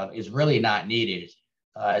is really not needed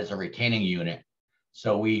as a retaining unit.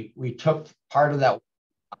 So we took part of that,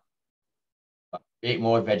 create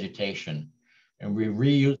more vegetation, and we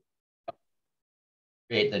reused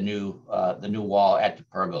create the new wall at the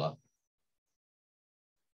pergola.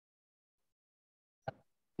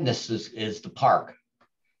 This is the park,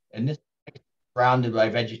 and this is surrounded by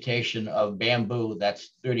vegetation of bamboo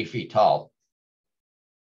that's 30 feet tall.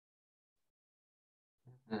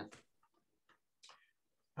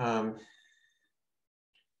 Let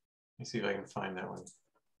me see if I can find that one.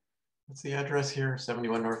 What's the address here?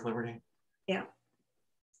 71 North Liberty? Yeah.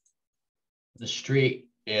 The street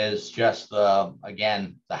is just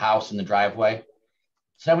again, the house and the driveway.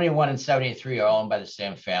 71 and 73 are owned by the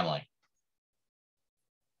same family.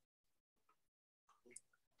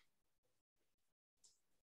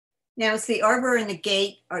 Now, it's the arbor and the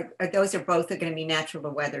gate, those are both going to be natural to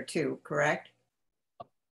weather too, correct?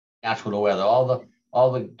 Natural to weather.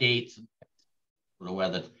 All the gates to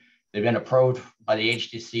weather. They've been approved by the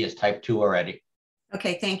HDC as type 2 already.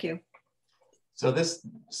 Okay, thank you. So this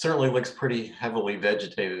certainly looks pretty heavily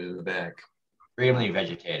vegetated in the back. Extremely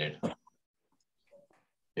vegetated.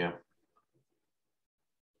 Yeah.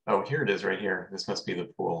 Oh, here it is right here. This must be the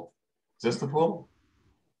pool. Is this the pool?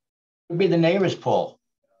 It would be the neighbor's pool.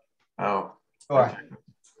 Oh. Sure. Okay.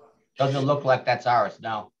 Doesn't look like that's ours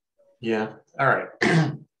now. Yeah. All right.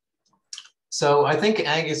 So I think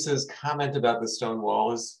Angus's comment about the stone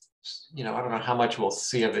wall is, you know, I don't know how much we'll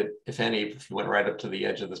see of it, if any, if we went right up to the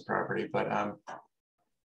edge of this property, but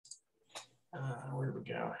where did we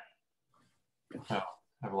go? Oh,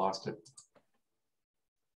 I've lost it.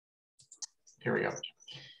 Here we go.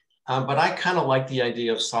 But I kind of like the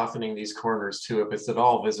idea of softening these corners too. If it's at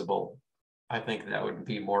all visible, I think that would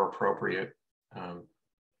be more appropriate.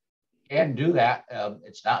 Can't do that.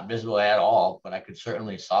 It's not visible at all, but I could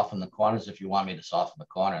certainly soften the corners if you want me to soften the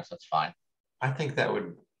corners. That's fine. I think that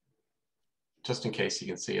would, just in case you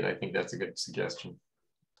can see it, I think that's a good suggestion.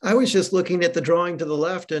 I was just looking at the drawing to the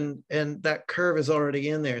left, and that curve is already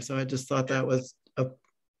in there. So I just thought that was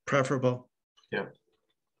preferable. Yeah,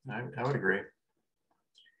 I would agree.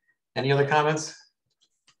 Any other comments?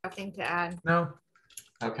 Nothing to add. No.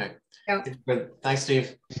 Okay. Yeah. Good. Thanks,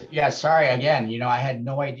 Steve. Yeah, sorry again. You know, I had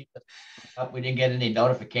no idea. We didn't get any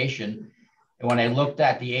notification. And when I looked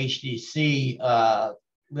at the HDC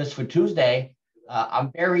list for Tuesday, I'm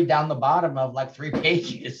buried down the bottom of like 3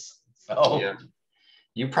 pages. So yeah,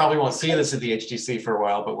 you probably won't see this at the HDC for a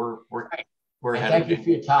while, but we're ahead. Thank you for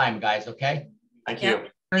your time, guys. Okay. Thank Yeah. you.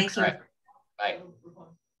 Thanks. All right. Bye.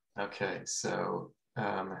 Okay, so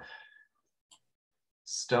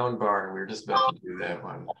Stone Barn, we were just about to do that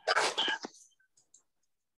one.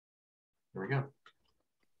 Here we go.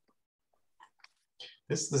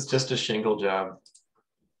 This is just a shingle job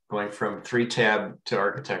going from 3-tab to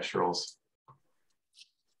architecturals.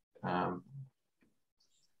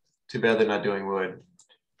 Too bad they're not doing wood.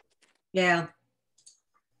 Yeah.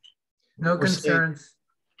 No concerns.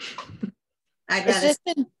 Is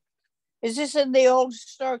this in the old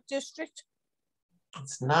historic district?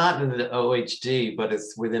 It's not in the OHD, but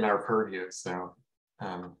it's within our purview. So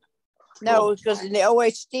no, because in the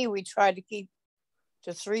OHD we try to keep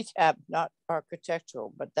to 3-tab, not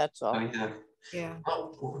architectural, but that's all. Oh, yeah. Yeah.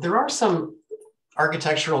 Well, there are some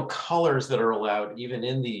architectural colors that are allowed even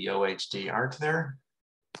in the OHD, aren't there?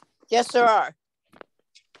 Yes, there are.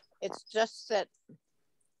 It's just that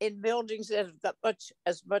in buildings that have got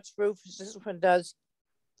as much roof as this one does,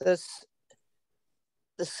 the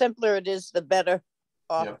simpler it is, the better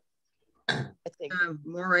off. Yep. I think.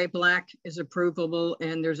 Moray black is approvable,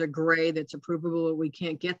 and there's a gray that's approvable, but we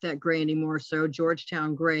can't get that gray anymore. So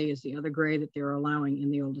Georgetown gray is the other gray that they're allowing in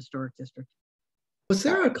the old historic district. Was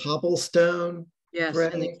there a cobblestone? Yes, gray?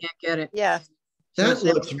 and they can't get it. Yeah. That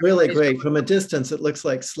looks really great. From a distance, it looks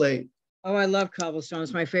like slate. Oh, I love cobblestone.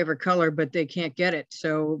 It's my favorite color, but they can't get it.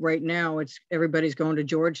 So right now everybody's going to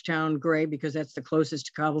Georgetown gray because that's the closest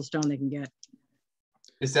to cobblestone they can get.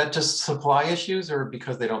 Is that just supply issues or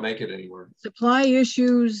because they don't make it anywhere? Supply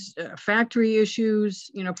issues, factory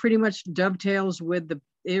issues, pretty much dovetails with the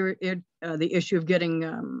issue of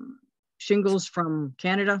getting shingles from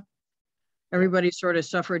Canada. Everybody sort of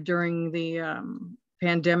suffered during the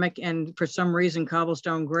pandemic, and for some reason,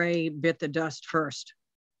 cobblestone gray bit the dust first.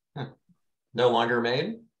 No longer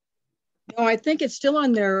made? No, I think it's still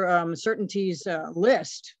on their certainties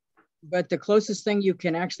list, but the closest thing you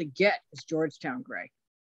can actually get is Georgetown gray.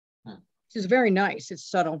 Which is very nice. It's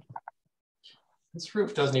subtle. This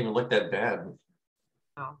roof doesn't even look that bad.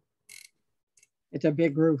 Oh. It's a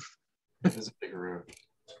big roof. It is a big roof.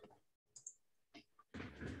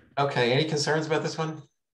 Okay, any concerns about this one?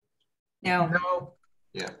 No. No.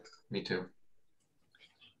 Yeah, me too.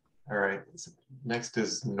 All right, so next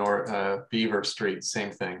is Beaver Street,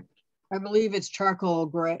 same thing. I believe it's charcoal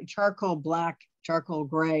gray, charcoal black, charcoal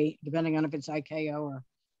gray, depending on if it's IKO or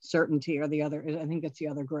certainty or the other. I think it's the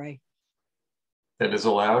other gray. That is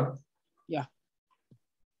allowed? Yeah.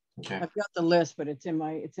 Okay. I've got the list, but it's in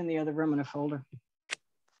the other room in a folder.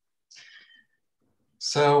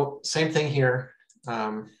 So same thing here.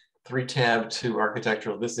 3 tab 2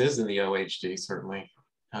 architectural. This is in the OHD certainly.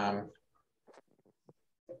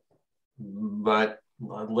 But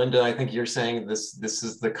Linda, I think you're saying this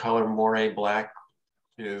is the color Moray black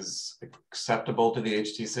is acceptable to the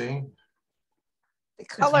HTC? The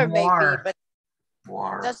color may be, but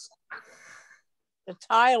Noir. that's the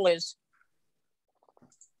tile is.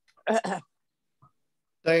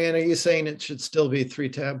 Diane, are you saying it should still be 3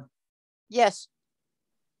 tab? Yes.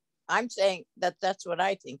 I'm saying that's what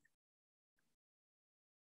I think.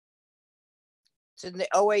 It's in the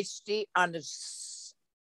OHD on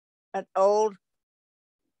an old,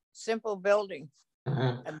 simple building.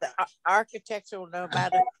 Mm-hmm. And the architectural, no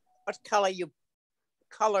matter what color you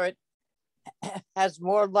color it, has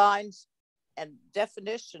more lines and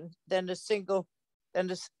definition than a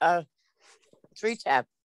 3 tab.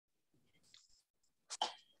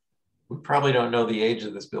 We probably don't know the age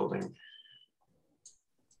of this building.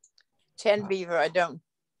 10 Beaver, I don't.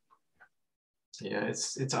 Yeah,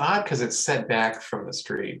 it's odd because it's set back from the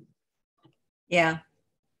street. Yeah,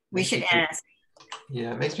 we should ask.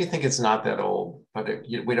 Yeah, it makes me think it's not that old, but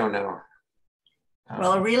we don't know.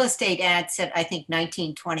 Well, a real estate ad said, I think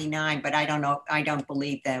 1929, but I don't know. I don't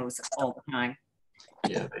believe that was all the time.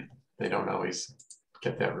 Yeah, they don't always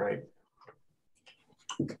get that right.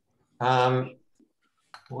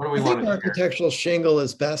 What do we I want think to architectural shingle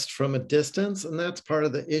is best from a distance, and that's part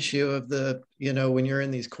of the issue of the, when you're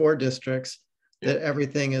in these core districts, that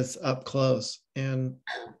everything is up close. And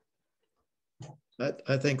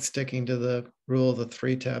I think sticking to the rule of the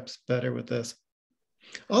 3 tabs better with this.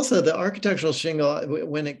 Also, the architectural shingle,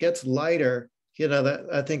 when it gets lighter, that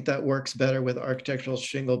I think that works better with architectural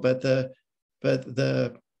shingle, but the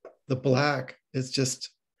black is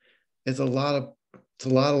it's a lot of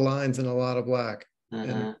lines and a lot of black. Mm-hmm.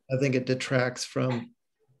 And I think it detracts from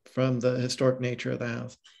the historic nature of the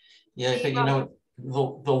house. Yeah, but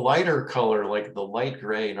the lighter color, like the light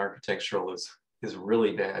gray in architectural is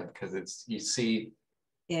really bad because you see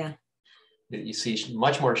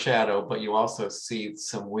much more shadow, but you also see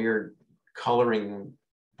some weird coloring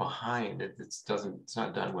behind it. It's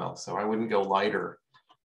not done well. So I wouldn't go lighter,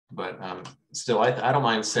 but still, I don't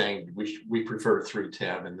mind saying we prefer 3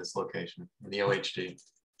 tab in this location in the OHD.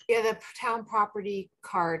 Yeah, the town property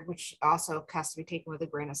card, which also has to be taken with a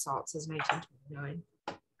grain of salt, says 1929.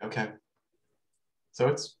 Okay. So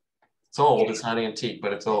it's old. It's not antique,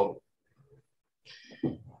 but it's old.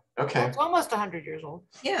 Okay. Well, it's almost 100 years old.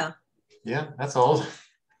 Yeah. Yeah, that's old.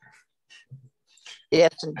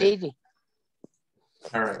 Yes, indeed.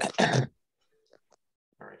 All right. All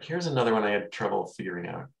right. Here's another one I had trouble figuring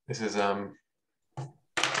out. This is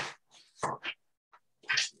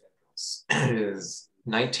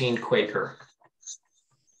 19 Quaker.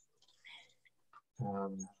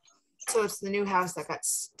 So it's the new house that got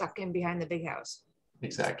stuck in behind the big house.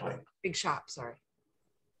 Exactly. Big shop, sorry.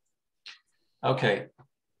 Okay.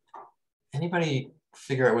 Anybody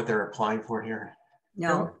figure out what they're applying for here?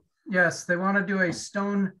 No, Yes, they want to do a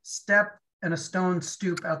stone step and a stone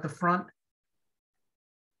stoop out the front.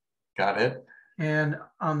 Got it. And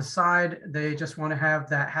on the side, they just want to have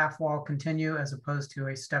that half wall continue as opposed to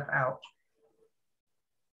a step out.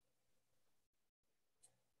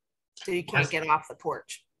 So you can't get off the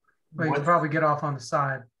porch. But you can probably get off on the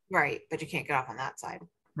side. Right, but you can't get off on that side.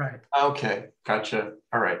 Right. Okay, gotcha.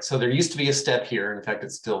 All right, so there used to be a step here. In fact,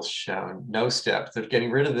 it's still shown. No step. They're getting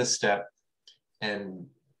rid of this step and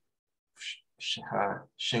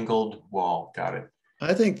shingled wall. Got it.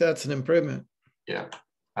 I think that's an improvement. Yeah,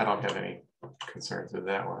 I don't have any concerns with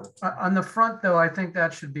that one. On the front, though, I think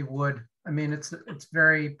that should be wood. I mean, it's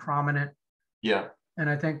very prominent, Yeah, and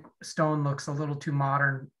I think stone looks a little too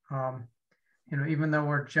modern. You know, even though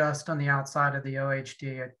we're just on the outside of the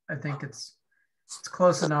OHD, I think it's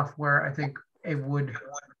close enough where I think a wood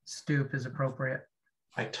stoop is appropriate.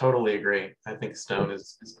 I totally agree. I think stone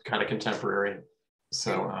is kind of contemporary.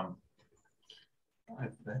 So I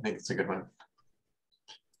think it's a good one.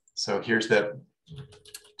 So here's that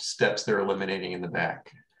steps they're eliminating in the back.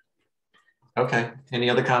 Okay, any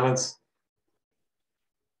other comments?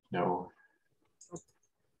 No.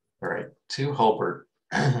 All right, to Hulbert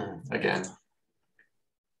again.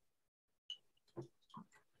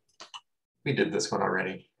 We did this one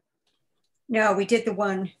already. no, we did the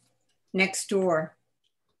one next door,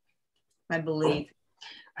 I believe.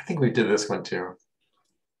 I think we did this one too.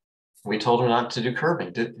 We told them not to do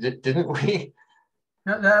curbing, didn't we?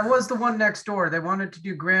 No, that was the one next door. They wanted to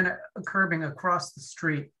do granite curbing across the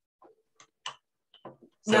street.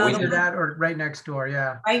 So No, we the did Either that or right next door,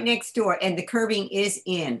 yeah. Right next door, and the curbing is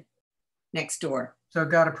in next door. So it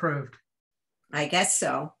got approved. I guess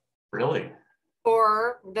so. really?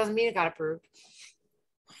 Or doesn't mean it got approved.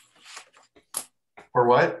 Or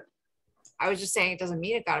what? I was just saying it doesn't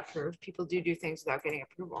mean it got approved. People do things without getting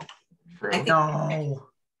approval. True. No.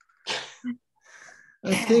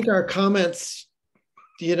 I think our comments,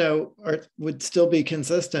 you know, would still be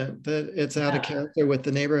consistent, that it's out of Yeah. character with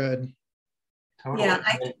the neighborhood. Totally. Yeah,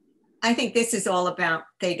 I think this is all about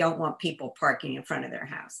they don't want people parking in front of their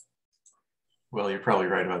house. Well, you're probably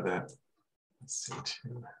right about that. Let's see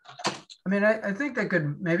too. I mean, I think they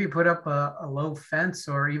could maybe put up a low fence,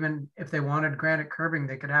 or even if they wanted granite curbing,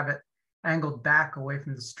 they could have it angled back away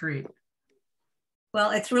from the street.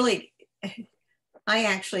 Well, it's really, I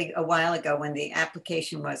actually, a while ago when the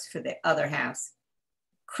application was for the other house,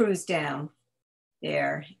 cruised down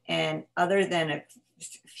there, and other than a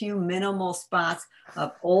few minimal spots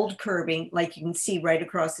of old curbing, like you can see right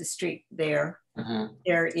across the street there, Mhm.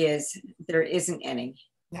 there isn't any.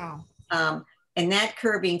 No. And that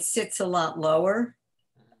curbing sits a lot lower.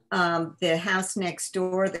 The house next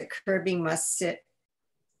door, the curbing must sit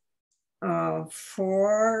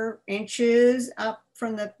 4 inches up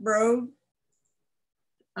from the road.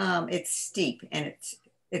 It's steep, and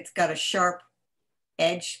it's got a sharp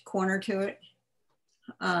edge corner to it.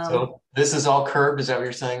 So this is all curb, is that what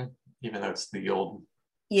you're saying? Even though it's the old,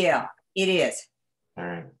 Yeah, it is all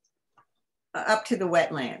right, up to the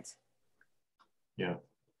wetlands. yeah,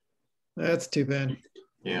 That's too bad.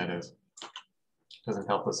 yeah, it is. Doesn't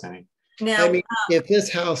help us any. Now, I mean, if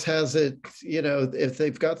this house has it, you know, if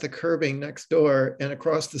they've got the curbing next door and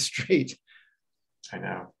across the street. I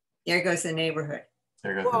know. there goes the neighborhood.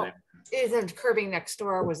 There goes the Well, name. isn't curbing next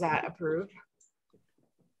door, was that approved?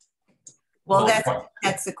 Well, Well,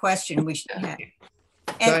 that's the question we should have.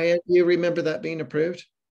 And Diane, do you remember that being approved?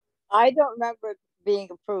 I don't remember it being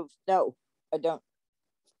approved. No, I don't.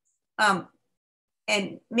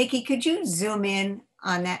 and Mickey, could you zoom in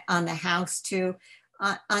on that, on the house too?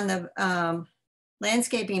 On the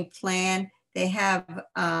landscaping plan, they have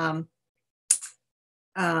a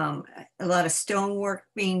lot of stonework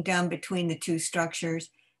being done between the two structures.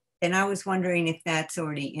 And I was wondering if that's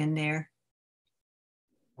already in there.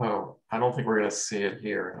 Oh, I don't think we're gonna see it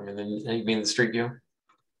here. I mean, you mean the street view?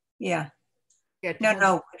 Yeah, Yeah,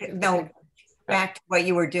 no, back to what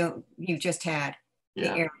you were doing, you just had, the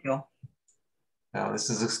Yeah, aerial. no, this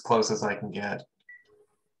is as close as I can get.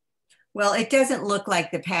 Well, it doesn't look like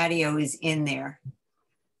the patio is in there.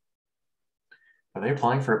 Are they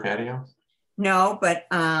applying for a patio? No, but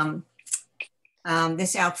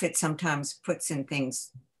this outfit sometimes puts in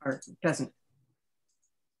things or doesn't.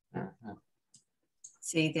 Mhm.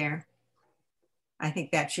 See there? I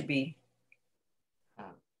think that should be,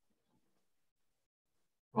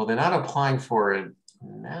 Well, they're not applying for it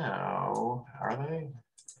now, are they?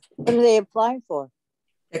 What are they applying for?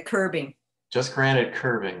 the curbing. Just granted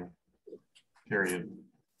curbing, period.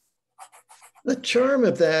 The charm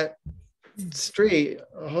of that street,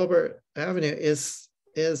 Holbert Avenue, is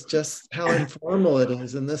just how informal it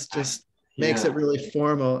is, and this just makes it really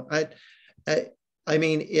formal. I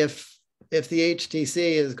mean, if the HTC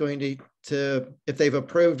is going to if they've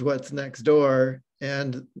approved what's next door,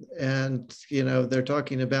 and you know, they're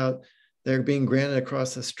talking about they're being granted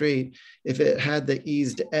across the street, if it had the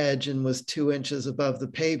eased edge and was 2 inches above the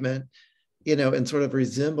pavement, you know, and sort of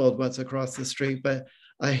resembled what's across the street. But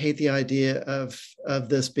I hate the idea of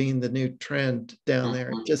this being the new trend down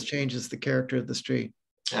there. It just changes the character of the street.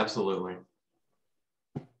 Absolutely.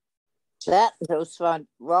 That, those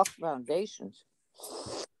rock foundations.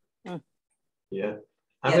 Yeah.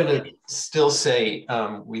 I'm going to still say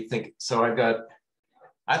we think, so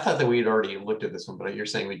I thought that we had already looked at this one, but you're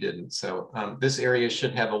saying we didn't. So this area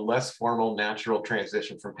should have a less formal natural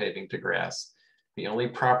transition from paving to grass. The only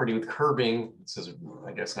property with curbing, this is,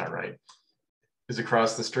 I guess, not right, is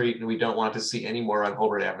across the street, and we don't want to see any more on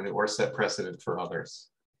Holbert Avenue or set precedent for others.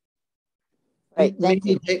 Right.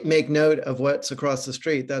 Maybe make note of what's across the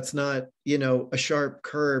street. That's not, you know, a sharp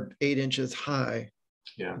curb 8 inches high.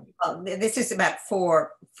 Yeah. Well, this is about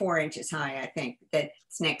four inches high, I think,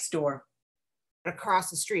 that's next door. Across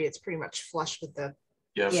the street, it's pretty much flush with the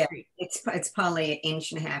Yeah, street. it's probably 1.5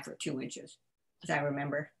 inches or 2 inches, as I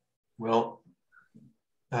remember. Well,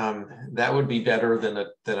 that would be better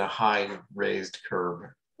than a high raised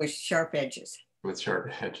curb. With sharp edges. With sharp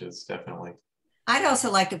edges, definitely. I'd also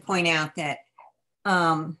like to point out that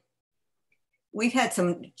we've had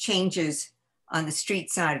some changes on the street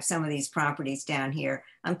side of some of these properties down here.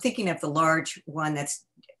 I'm thinking of the large one that's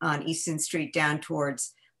on Easton Street down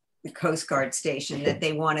towards the Coast Guard station, that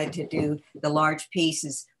they wanted to do the large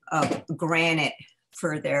pieces of granite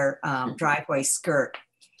for their driveway skirt.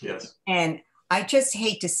 Yes. And I just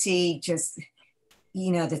hate to see just,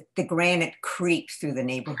 you know, the granite creep through the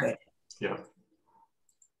neighborhood. Yeah.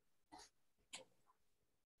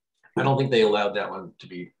 I don't think they allowed that one to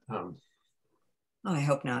be Oh, I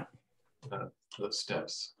hope not. The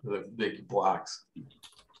steps, the big blocks.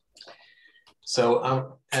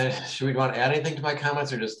 So should we want to add anything to my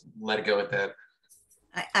comments or just let it go at that?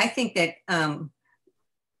 I think that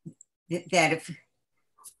that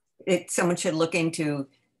if someone should look into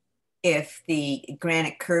if the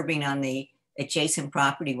granite curbing on the adjacent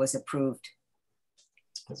property was approved.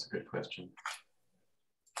 That's a good question.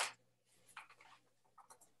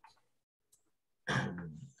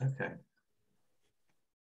 Okay.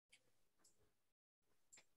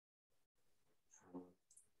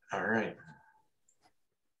 All right.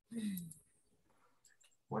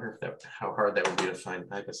 Wonder if how hard that would be to find.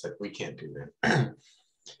 I guess we can't do that.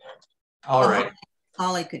 All right.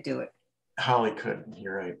 Holly could do it. Holly could.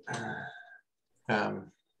 You're right.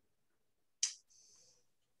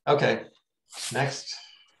 Okay. Next.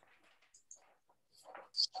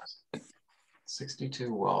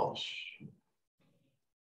 62 Walsh.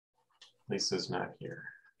 Lisa's not here.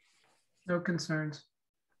 No concerns.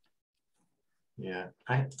 Yeah,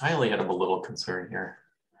 I only had a little concern here.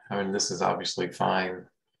 I mean, this is obviously fine.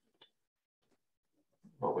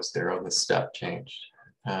 What was there on the step changed?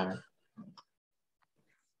 No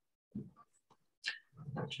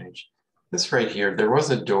change. This right here, there was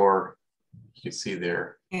a door you see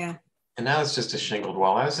there. Yeah. And now it's just a shingled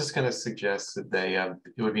wall. I was just going to suggest that they,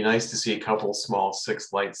 it would be nice to see a couple small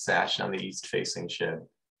 6-light sash on the east facing shed.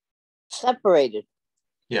 Separated.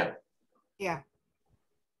 Yeah. Yeah.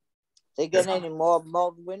 If they get any more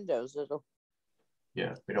mulled windows, it'll.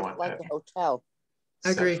 Yeah, we don't want like that. a hotel. I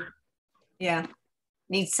agree. Yeah,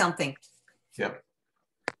 needs something. Yep.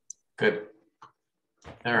 Good.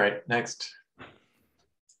 All right, next.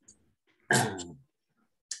 Oh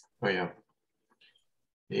yeah.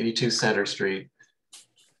 82 Center Street.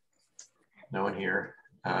 No one here.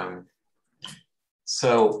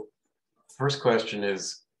 So first question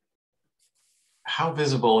is, how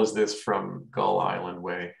visible is this from Gull Island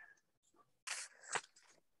Way?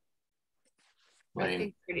 I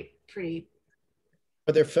think pretty.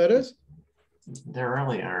 Are there photos? There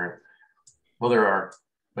really aren't. Well, there are,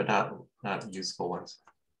 but not useful ones.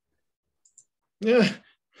 Yeah.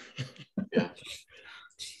 Yeah.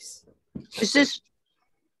 Is this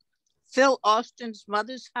Phil Austin's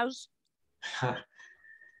mother's house? I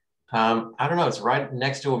don't know. It's right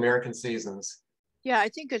next to American Seasons. Yeah, I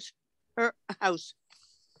think it's her house.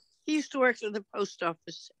 He used to work at the post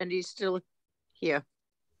office and he's still here.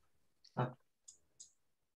 Huh.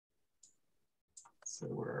 So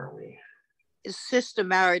where are we? His sister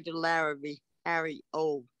married to Larrabee, Harry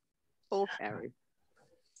Old Harry.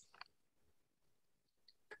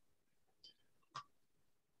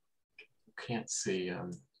 Can't see.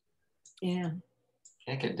 Yeah.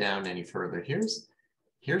 Can't get down any further. Here's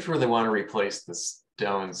here's where they want to replace the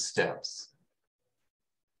stone steps.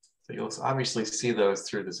 So you'll obviously see those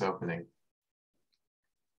through this opening.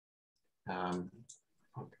 I'll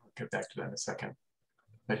get back to that in a second.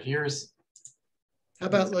 But here's... How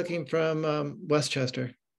about looking from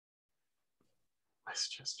Westchester?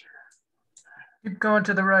 Westchester. Keep going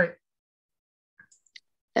to the right.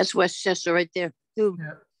 That's Westchester right there. Ooh.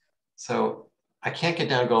 Yeah. So I can't get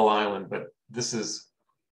down Gull Island, but this is,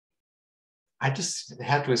 I just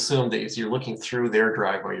have to assume that as you're looking through their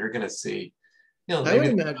driveway, you're going to see, you know, I would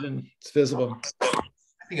imagine it's visible. I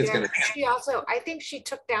think it's Yeah, going to. she also, I think she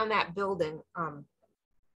took down that building on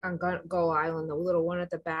Gull Island, the little one at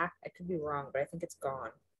the back. I could be wrong, but I think it's gone.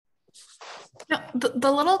 No,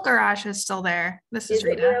 the little garage is still there. This is Is it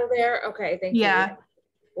Rita. real there? Okay, thank you. Yeah.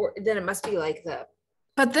 Or then it must be like the,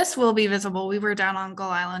 But this will be visible. We were down on Gull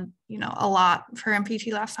Island, a lot for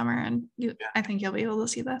MPT last summer, and I think you'll be able to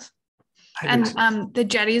see this. And the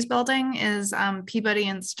Jetties building is Peabody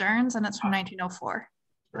and Stearns, and it's from 1904.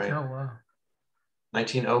 Right. Oh, wow.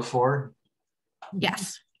 1904.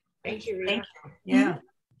 Yes. thank you, Rita. Yeah.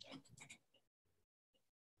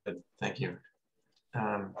 Good, thank you.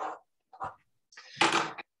 All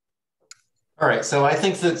right, so I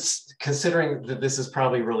think that's, considering that this is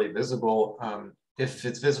probably really visible, if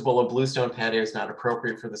it's visible, a bluestone patio is not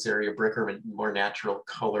appropriate for this area. Brick or more natural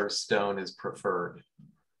color stone is preferred.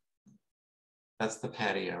 That's the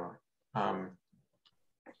patio. And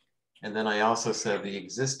then I also said the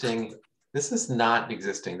existing, this is not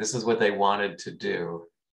existing. This is what they wanted to do.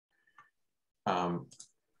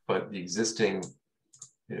 But the existing is,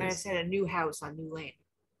 And I said a new house on New Lane.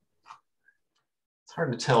 it's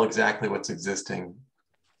hard to tell exactly what's existing.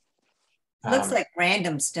 Looks like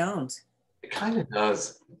random stones. It kind of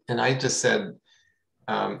does. And I just said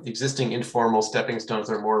existing informal stepping stones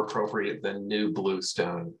are more appropriate than new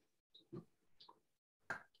bluestone.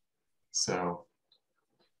 So,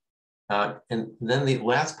 and then the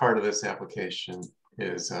last part of this application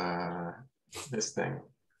is this thing.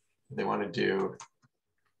 They want to do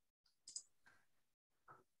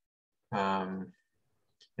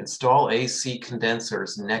install AC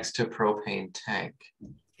condensers next to propane tank.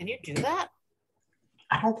 Can you do that?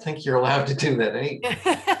 I don't think you're allowed to do that.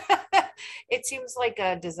 It seems like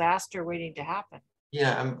a disaster waiting to happen.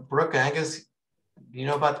 Yeah, Brooke Angus, you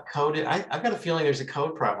know about the code? I've got a feeling there's a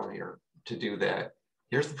code problem here to do that.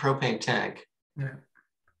 Here's the propane tank. Yeah.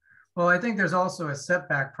 Well, I think there's also a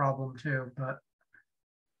setback problem too, but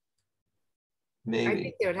Maybe. I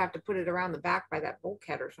think they would have to put it around the back by that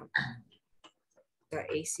bulkhead or something.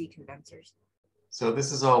 The AC condensers. So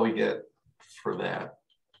this is all we get for that.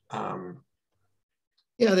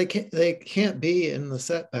 Yeah, they can't be in the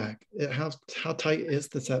setback. How tight is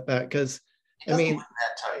the setback? Because I mean, that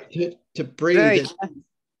tight. to breathe. Very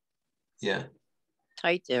Yeah.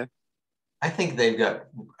 tight there. I think they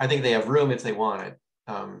have room if they want it.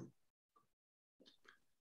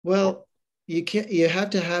 Well, you have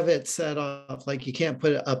to have it set off, like you can't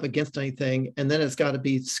put it up against anything, and then it's got to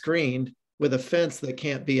be screened with a fence that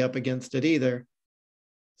can't be up against it either.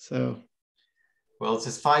 So, well, it's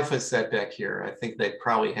this 5-foot setback here. I think they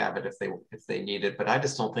probably have it if they need it, but I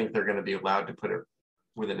just don't think they're going to be allowed to put it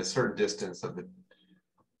within a certain distance of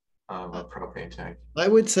a propane tank. I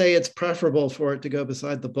would say it's preferable for it to go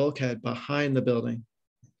beside the bulkhead behind the building.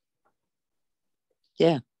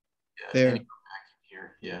 Yeah. There.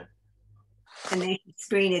 Here, yeah. And they can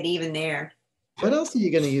screen it even there. What else are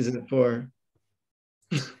you going to use it for?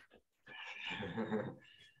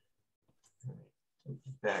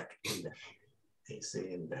 Back in back.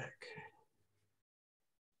 AC in back.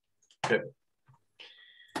 Good.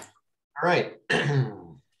 All right.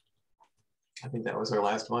 I think that was our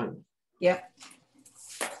last one. Yep.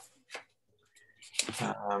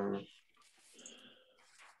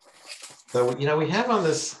 So, we have on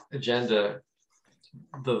this agenda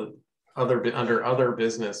the under other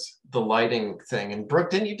business, the lighting thing. And Brooke,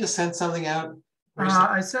 didn't you just send something out?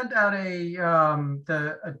 I sent out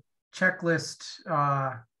a checklist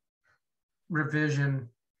revision.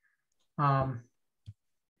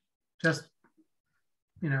 Just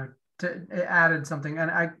it added something,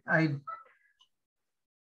 and I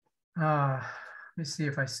let me see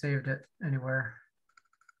if I saved it anywhere.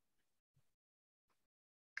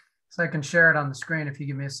 So I can share it on the screen if you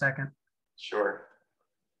give me a second. Sure.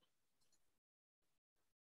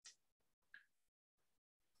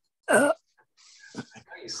 I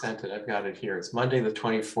know you sent it. I've got it here. It's Monday the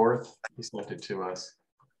 24th. You sent it to us.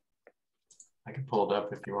 I can pull it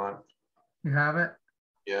up if you want. You have it?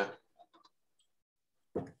 Yeah.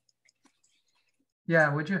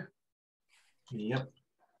 Yeah, would you? Yep.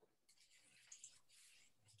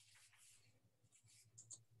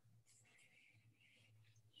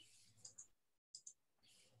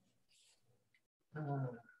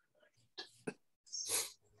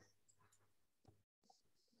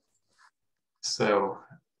 So,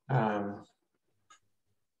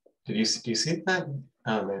 do you see that?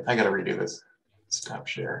 Oh man, I gotta redo this. Stop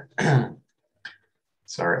share.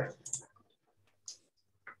 Sorry.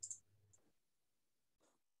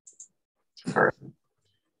 All right.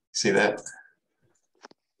 See that?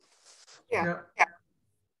 Yeah.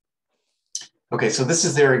 Okay, so this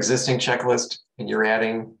is their existing checklist, and you're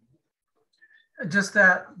adding just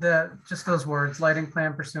just those words, lighting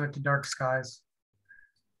plan pursuant to dark skies.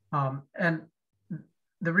 And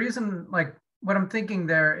the reason, like what I'm thinking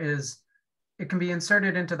there is it can be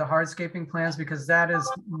inserted into the hardscaping plans because that is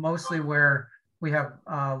mostly where we have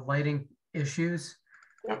lighting issues.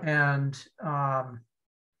 And,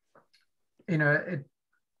 you know,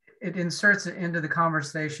 it inserts it into the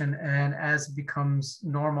conversation, and as it becomes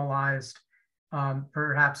normalized,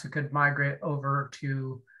 perhaps it could migrate over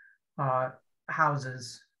to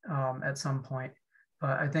houses at some point.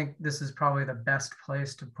 But I think this is probably the best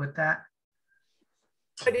place to put that.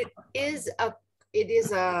 But it is a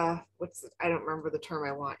I don't remember the term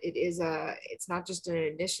I want. It's not just an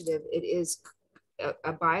initiative, it is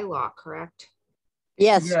a bylaw, correct?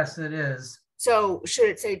 Yes. Yes, it is. So should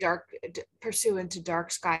it say pursuant to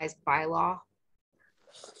dark skies bylaw?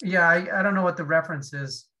 Yeah, I don't know what the reference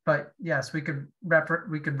is, but yes, we could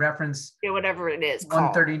reference whatever it is,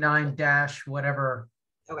 139 dash whatever.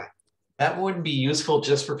 Okay. That would be useful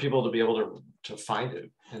just for people to be able to find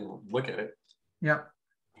it and look at it. Yep.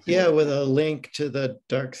 Yeah, with a link to the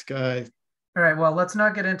dark sky. All right, well, let's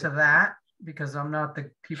not get into that because I'm not the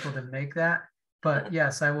people to make that. But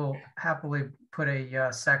yes, I will happily put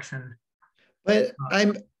a section. But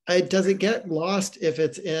does it get lost if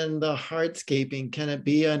it's in the hardscaping? Can it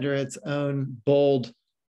be under its own bold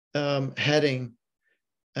heading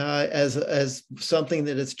as something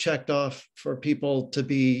that is checked off for people to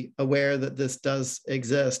be aware that this does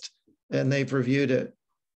exist and they've reviewed it?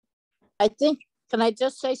 I think, can I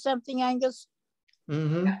just say something, Angus?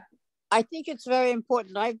 Mm-hmm. I think it's very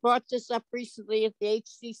important. I brought this up recently at the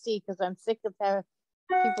HCC because I'm sick of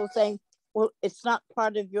people saying, well, it's not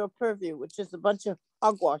part of your purview, which is a bunch of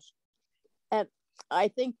hogwash. And I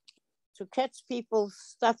think to catch people's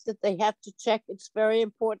stuff that they have to check, it's very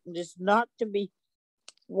important, is not to be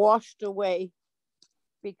washed away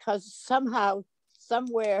because somehow,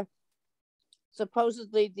 somewhere,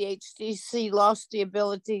 supposedly the HCC lost the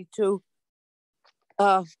ability to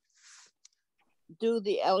do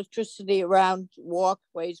the electricity around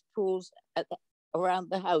walkways, pools, around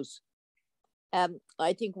the house.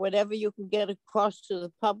 I think whatever you can get across to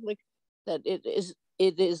the public that it is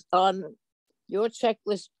on your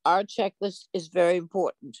checklist, our checklist is very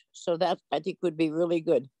important. So that I think would be really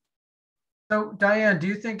good. So Diane, do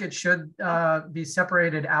you think it should be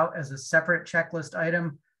separated out as a separate checklist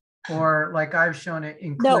item, or like I've shown it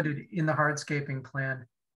included in the hardscaping plan?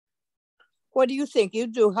 What do you think? You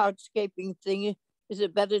do hardscaping thing. Is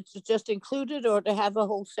it better to just include it or to have a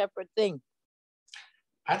whole separate thing?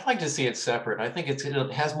 I'd like to see it separate. I think it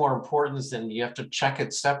has more importance and you have to check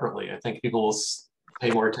it separately. I think people will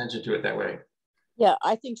pay more attention to it that way. Yeah,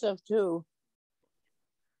 I think so too.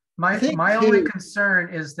 My only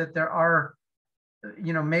concern is that there are,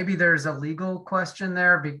 you know, maybe there's a legal question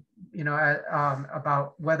there, you know,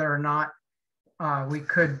 about whether or not we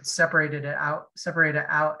could separate it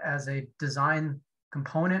out as a design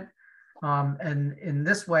component. And in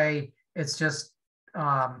this way, it's just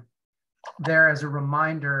there as a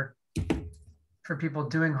reminder for people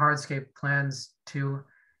doing hardscape plans to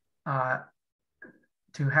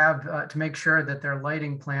make sure that their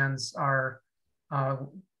lighting plans are,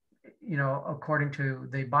 you know, according to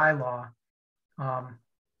the bylaw.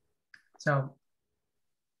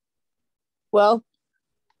 Well,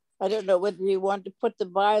 I don't know whether you want to put the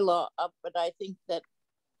bylaw up, but I think that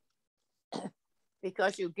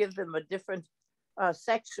because you give them a different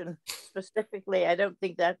section specifically, I don't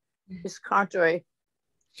think that is contrary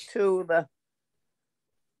to the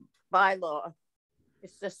bylaw.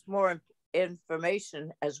 It's just more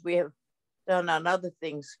information as we have done on other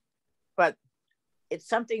things, but it's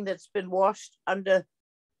something that's been washed under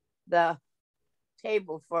the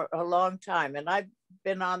table for a long time. And I've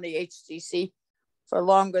been on the HCC for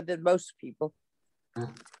longer than most people,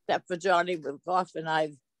 except for Johnny Wilcoff, and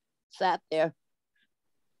I've sat there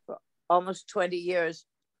for almost 20 years.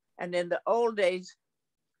 And in the old days,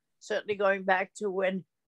 certainly going back to when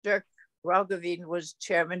Dirk Roggeveen was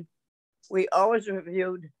chairman, we always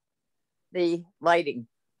reviewed the lighting.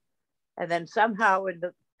 And then somehow in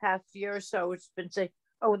the past year or so, it's been saying,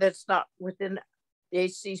 oh, that's not within the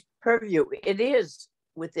HC's purview. It is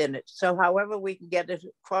within it. So however we can get it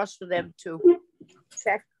across for them to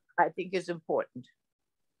check, I think is important.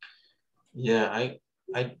 Yeah,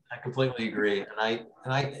 I completely agree.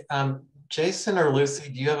 Jason or Lucy,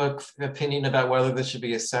 do you have an opinion about whether this should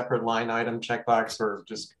be a separate line item checkbox or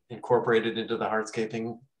just incorporated into the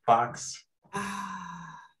hardscaping box?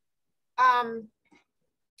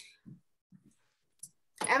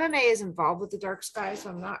 MMA is involved with the dark sky,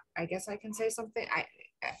 so I guess I can say something.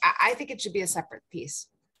 I think it should be a separate piece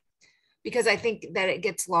because I think that it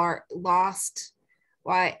gets lost.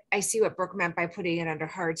 Well, I see what Brooke meant by putting it under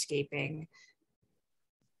hardscaping.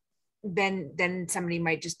 Then somebody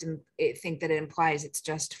might just think that it implies it's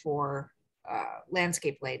just for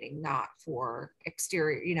landscape lighting, not for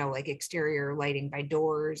exterior, like exterior lighting by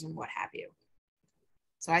doors and what have you.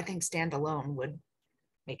 So I think standalone would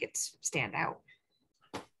make it stand out.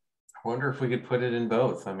 I wonder if we could put it in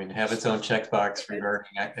both. I mean, have its own checkbox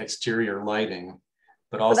regarding exterior lighting,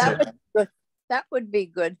 but also that would be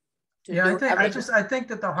good. Yeah, I think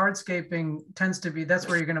that the hardscaping tends to be, that's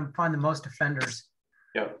where you're going to find the most offenders.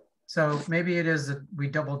 Yep. So maybe it is that we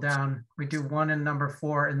double down, we do 1 in number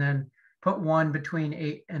 4 and then put 1 between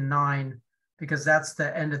 8 and 9, because that's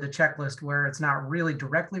the end of the checklist where it's not really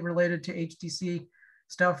directly related to HDC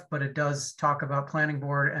stuff, but it does talk about planning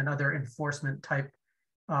board and other enforcement type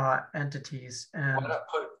entities. And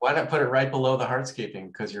why not put it right below the hardscaping?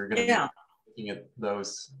 Because you're going to be looking at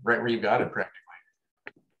those right where you got it practically.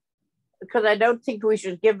 Because I don't think we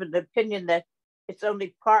should give an opinion that it's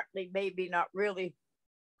only partly, maybe not really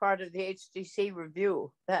part of the HDC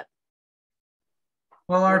review.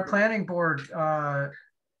 Well, our planning board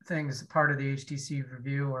thing is part of the HDC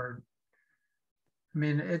review, or I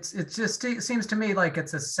mean, it seems to me like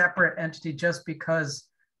it's a separate entity just because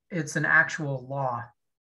it's an actual law.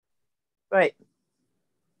 Right.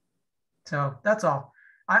 So that's all.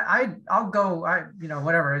 I'll go,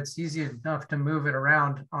 whatever. It's easy enough to move it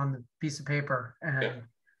around on the piece of paper and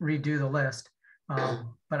redo the list. But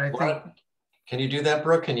I think. Can you do that,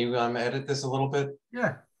 Brooke? Can you edit this a little bit?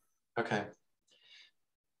 Yeah. Okay.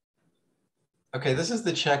 Okay, this is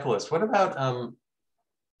the checklist. What about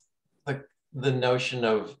the notion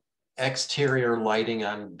of exterior lighting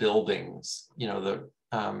on buildings? The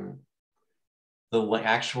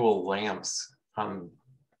actual lamps on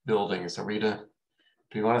buildings. Do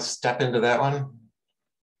you want to step into that one?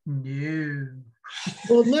 No.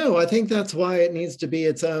 Well, no, I think that's why it needs to be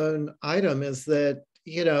its own item, is that,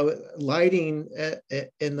 lighting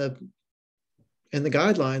in the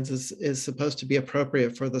guidelines is supposed to be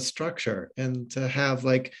appropriate for the structure, and to have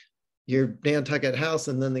like your Nantucket house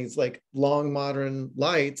and then these like long modern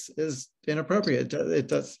lights is inappropriate.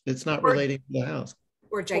 It's not relating to the house.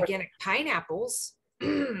 Or gigantic pineapples.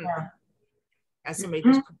 As somebody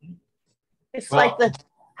just put in. It's like the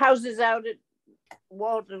houses out at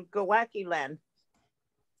Walter Gowacki Land.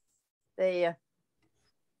 We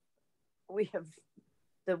have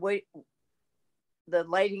the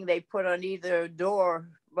lighting they put on either door,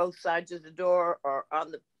 both sides of the door, or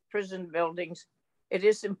on the prison buildings. It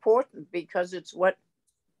is important because it's what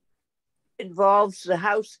involves the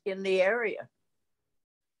house in the area.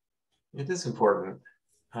 It is important.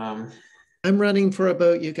 I'm running for a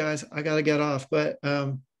boat, you guys. I got to get off, but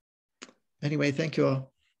anyway, thank you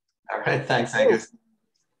all. All right, thanks, Angus.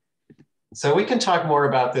 So we can talk more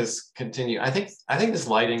about this. Continue. I think this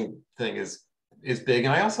lighting thing is big,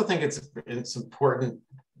 and I also think it's important.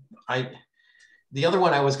 The other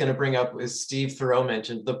one I was going to bring up is Steve Thoreau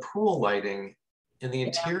mentioned the pool lighting in the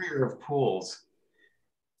interior of pools.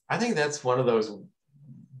 I think that's one of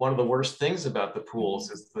the worst things about the pools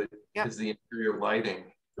is the interior lighting.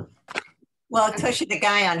 Well, especially the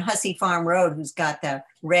guy on Hussey Farm Road who's got the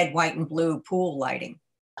red, white, and blue pool lighting.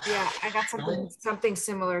 Yeah, I got something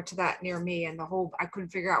similar to that near me, and I couldn't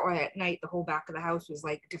figure out why at night the whole back of the house was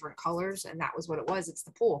like different colors, and that was what it was. It's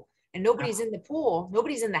the pool, and nobody's in the pool,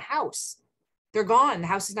 nobody's in the house. They're gone. The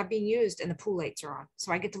house is not being used, and the pool lights are on.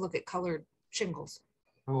 So I get to look at colored shingles.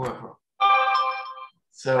 Wow.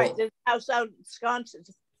 So the house out in Wisconsin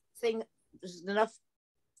thing, there's enough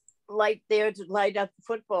light there to light up the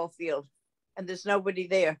football field, and there's nobody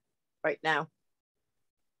there right now.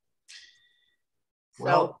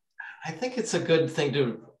 Well, I think it's a good thing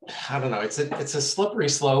to, I don't know, it's a slippery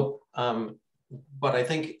slope, but I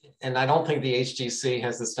think, and I don't think the HGC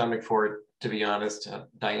has the stomach for it, to be honest.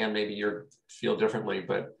 Diane, maybe you feel differently,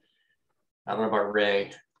 but I don't know about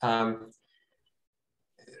Ray.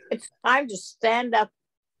 It's time to stand up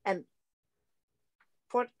and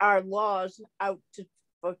put our laws out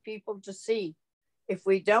for people to see. If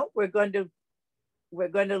we don't, we're going to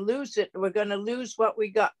lose it. We're going to lose what we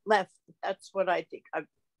got left. That's what I think.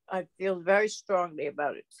 I feel very strongly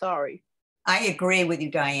about it. Sorry. I agree with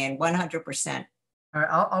you, Diane, 100%. All right,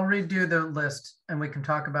 I'll redo the list and we can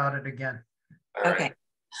talk about it again. Okay.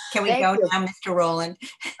 Can we Thank go you. now, Mr. Rowland?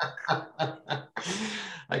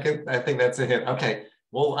 I think that's a hit. Okay,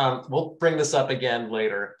 we'll bring this up again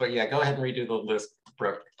later, but yeah, go ahead and redo the list,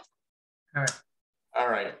 Brooke. All right. All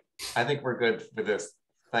right, I think we're good for this.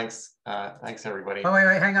 Thanks, thanks everybody. Oh, wait,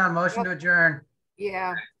 hang on. Motion to adjourn.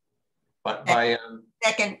 Yeah. But by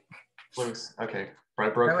Second. Bruce, okay, by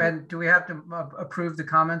Brooke. And do we have to approve the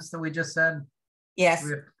comments that we just said? Yes.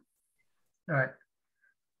 All right.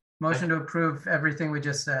 Motion to approve everything we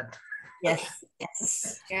just said. Yes.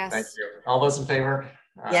 Yes. Yes. Thank you. All those in favor?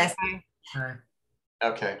 Yes. All right.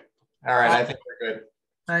 Okay. All right, I think we're good.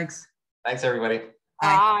 Thanks. Thanks, everybody.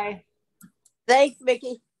 Bye. Thanks,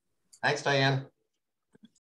 Mickey. Thanks, Diane.